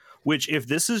book, which if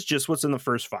this is just what's in the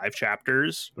first 5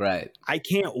 chapters, right, I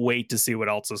can't wait to see what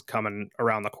else is coming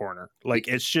around the corner. Like,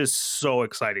 it's just so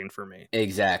exciting for me.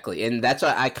 Exactly. And that's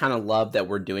why I kind of love that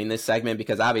we're doing this segment,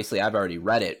 because obviously I've already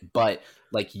read it, but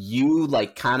like you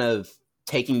like kind of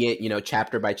taking it, you know,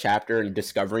 chapter by chapter and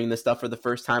discovering this stuff for the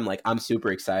first time. Like, I'm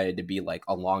super excited to be like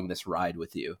along this ride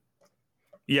with you.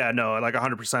 Yeah, no, like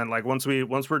 100%. Like once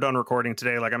we're done recording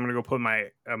today, like I'm gonna go put my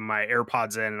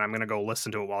AirPods in and I'm gonna go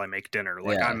listen to it while I make dinner.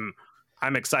 Like yeah.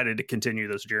 I'm excited to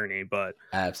continue this journey. But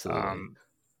absolutely,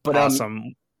 but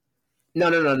awesome.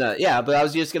 No. Yeah, but I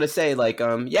was just gonna say, like,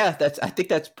 yeah, I think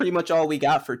that's pretty much all we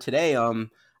got for today.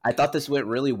 I thought this went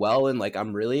really well, and like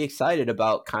I'm really excited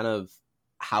about kind of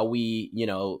how we, you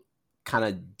know, kind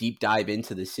of deep dive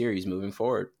into the series moving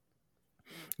forward.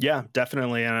 Yeah,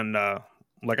 definitely, and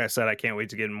like I said, I can't wait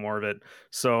to get more of it.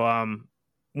 So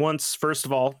first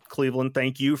of all, Cleveland,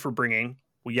 thank you for bringing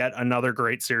yet another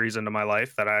great series into my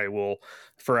life that I will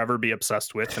forever be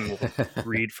obsessed with and will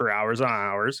read for hours on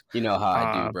hours. You know how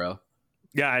I do, bro.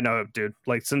 Yeah, I know, dude.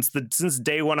 Like since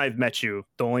day one I've met you,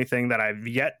 the only thing that I've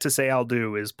yet to say I'll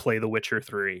do is play The Witcher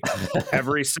 3.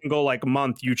 Every single like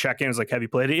month you check in, it's like, have you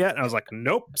played it yet? And I was like,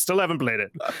 nope, still haven't played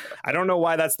it. I don't know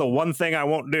why that's the one thing I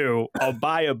won't do. I'll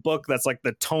buy a book that's like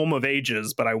the Tome of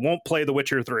Ages, but I won't play The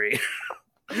Witcher 3.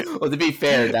 Well, to be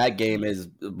fair, that game is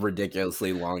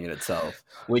ridiculously long in itself,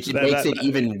 which makes it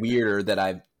even weirder that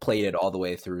I've played it all the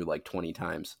way through like 20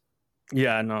 times.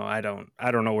 Yeah, no, I don't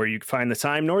know where you find the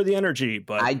time nor the energy,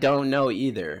 but I don't know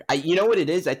either. You know what it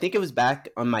is? I think it was back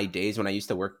on my days when I used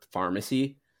to work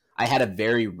pharmacy. I had a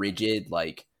very rigid,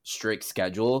 like strict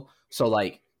schedule. So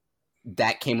like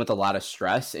that came with a lot of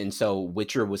stress. And so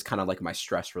Witcher was kind of like my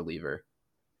stress reliever.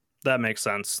 That makes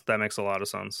sense. That makes a lot of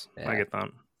sense. Yeah. I get that.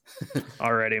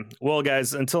 Alrighty. Well,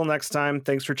 guys, until next time,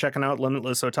 thanks for checking out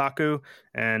Limitless Otaku,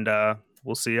 and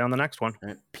we'll see you on the next one. All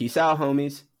right. Peace out,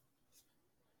 homies.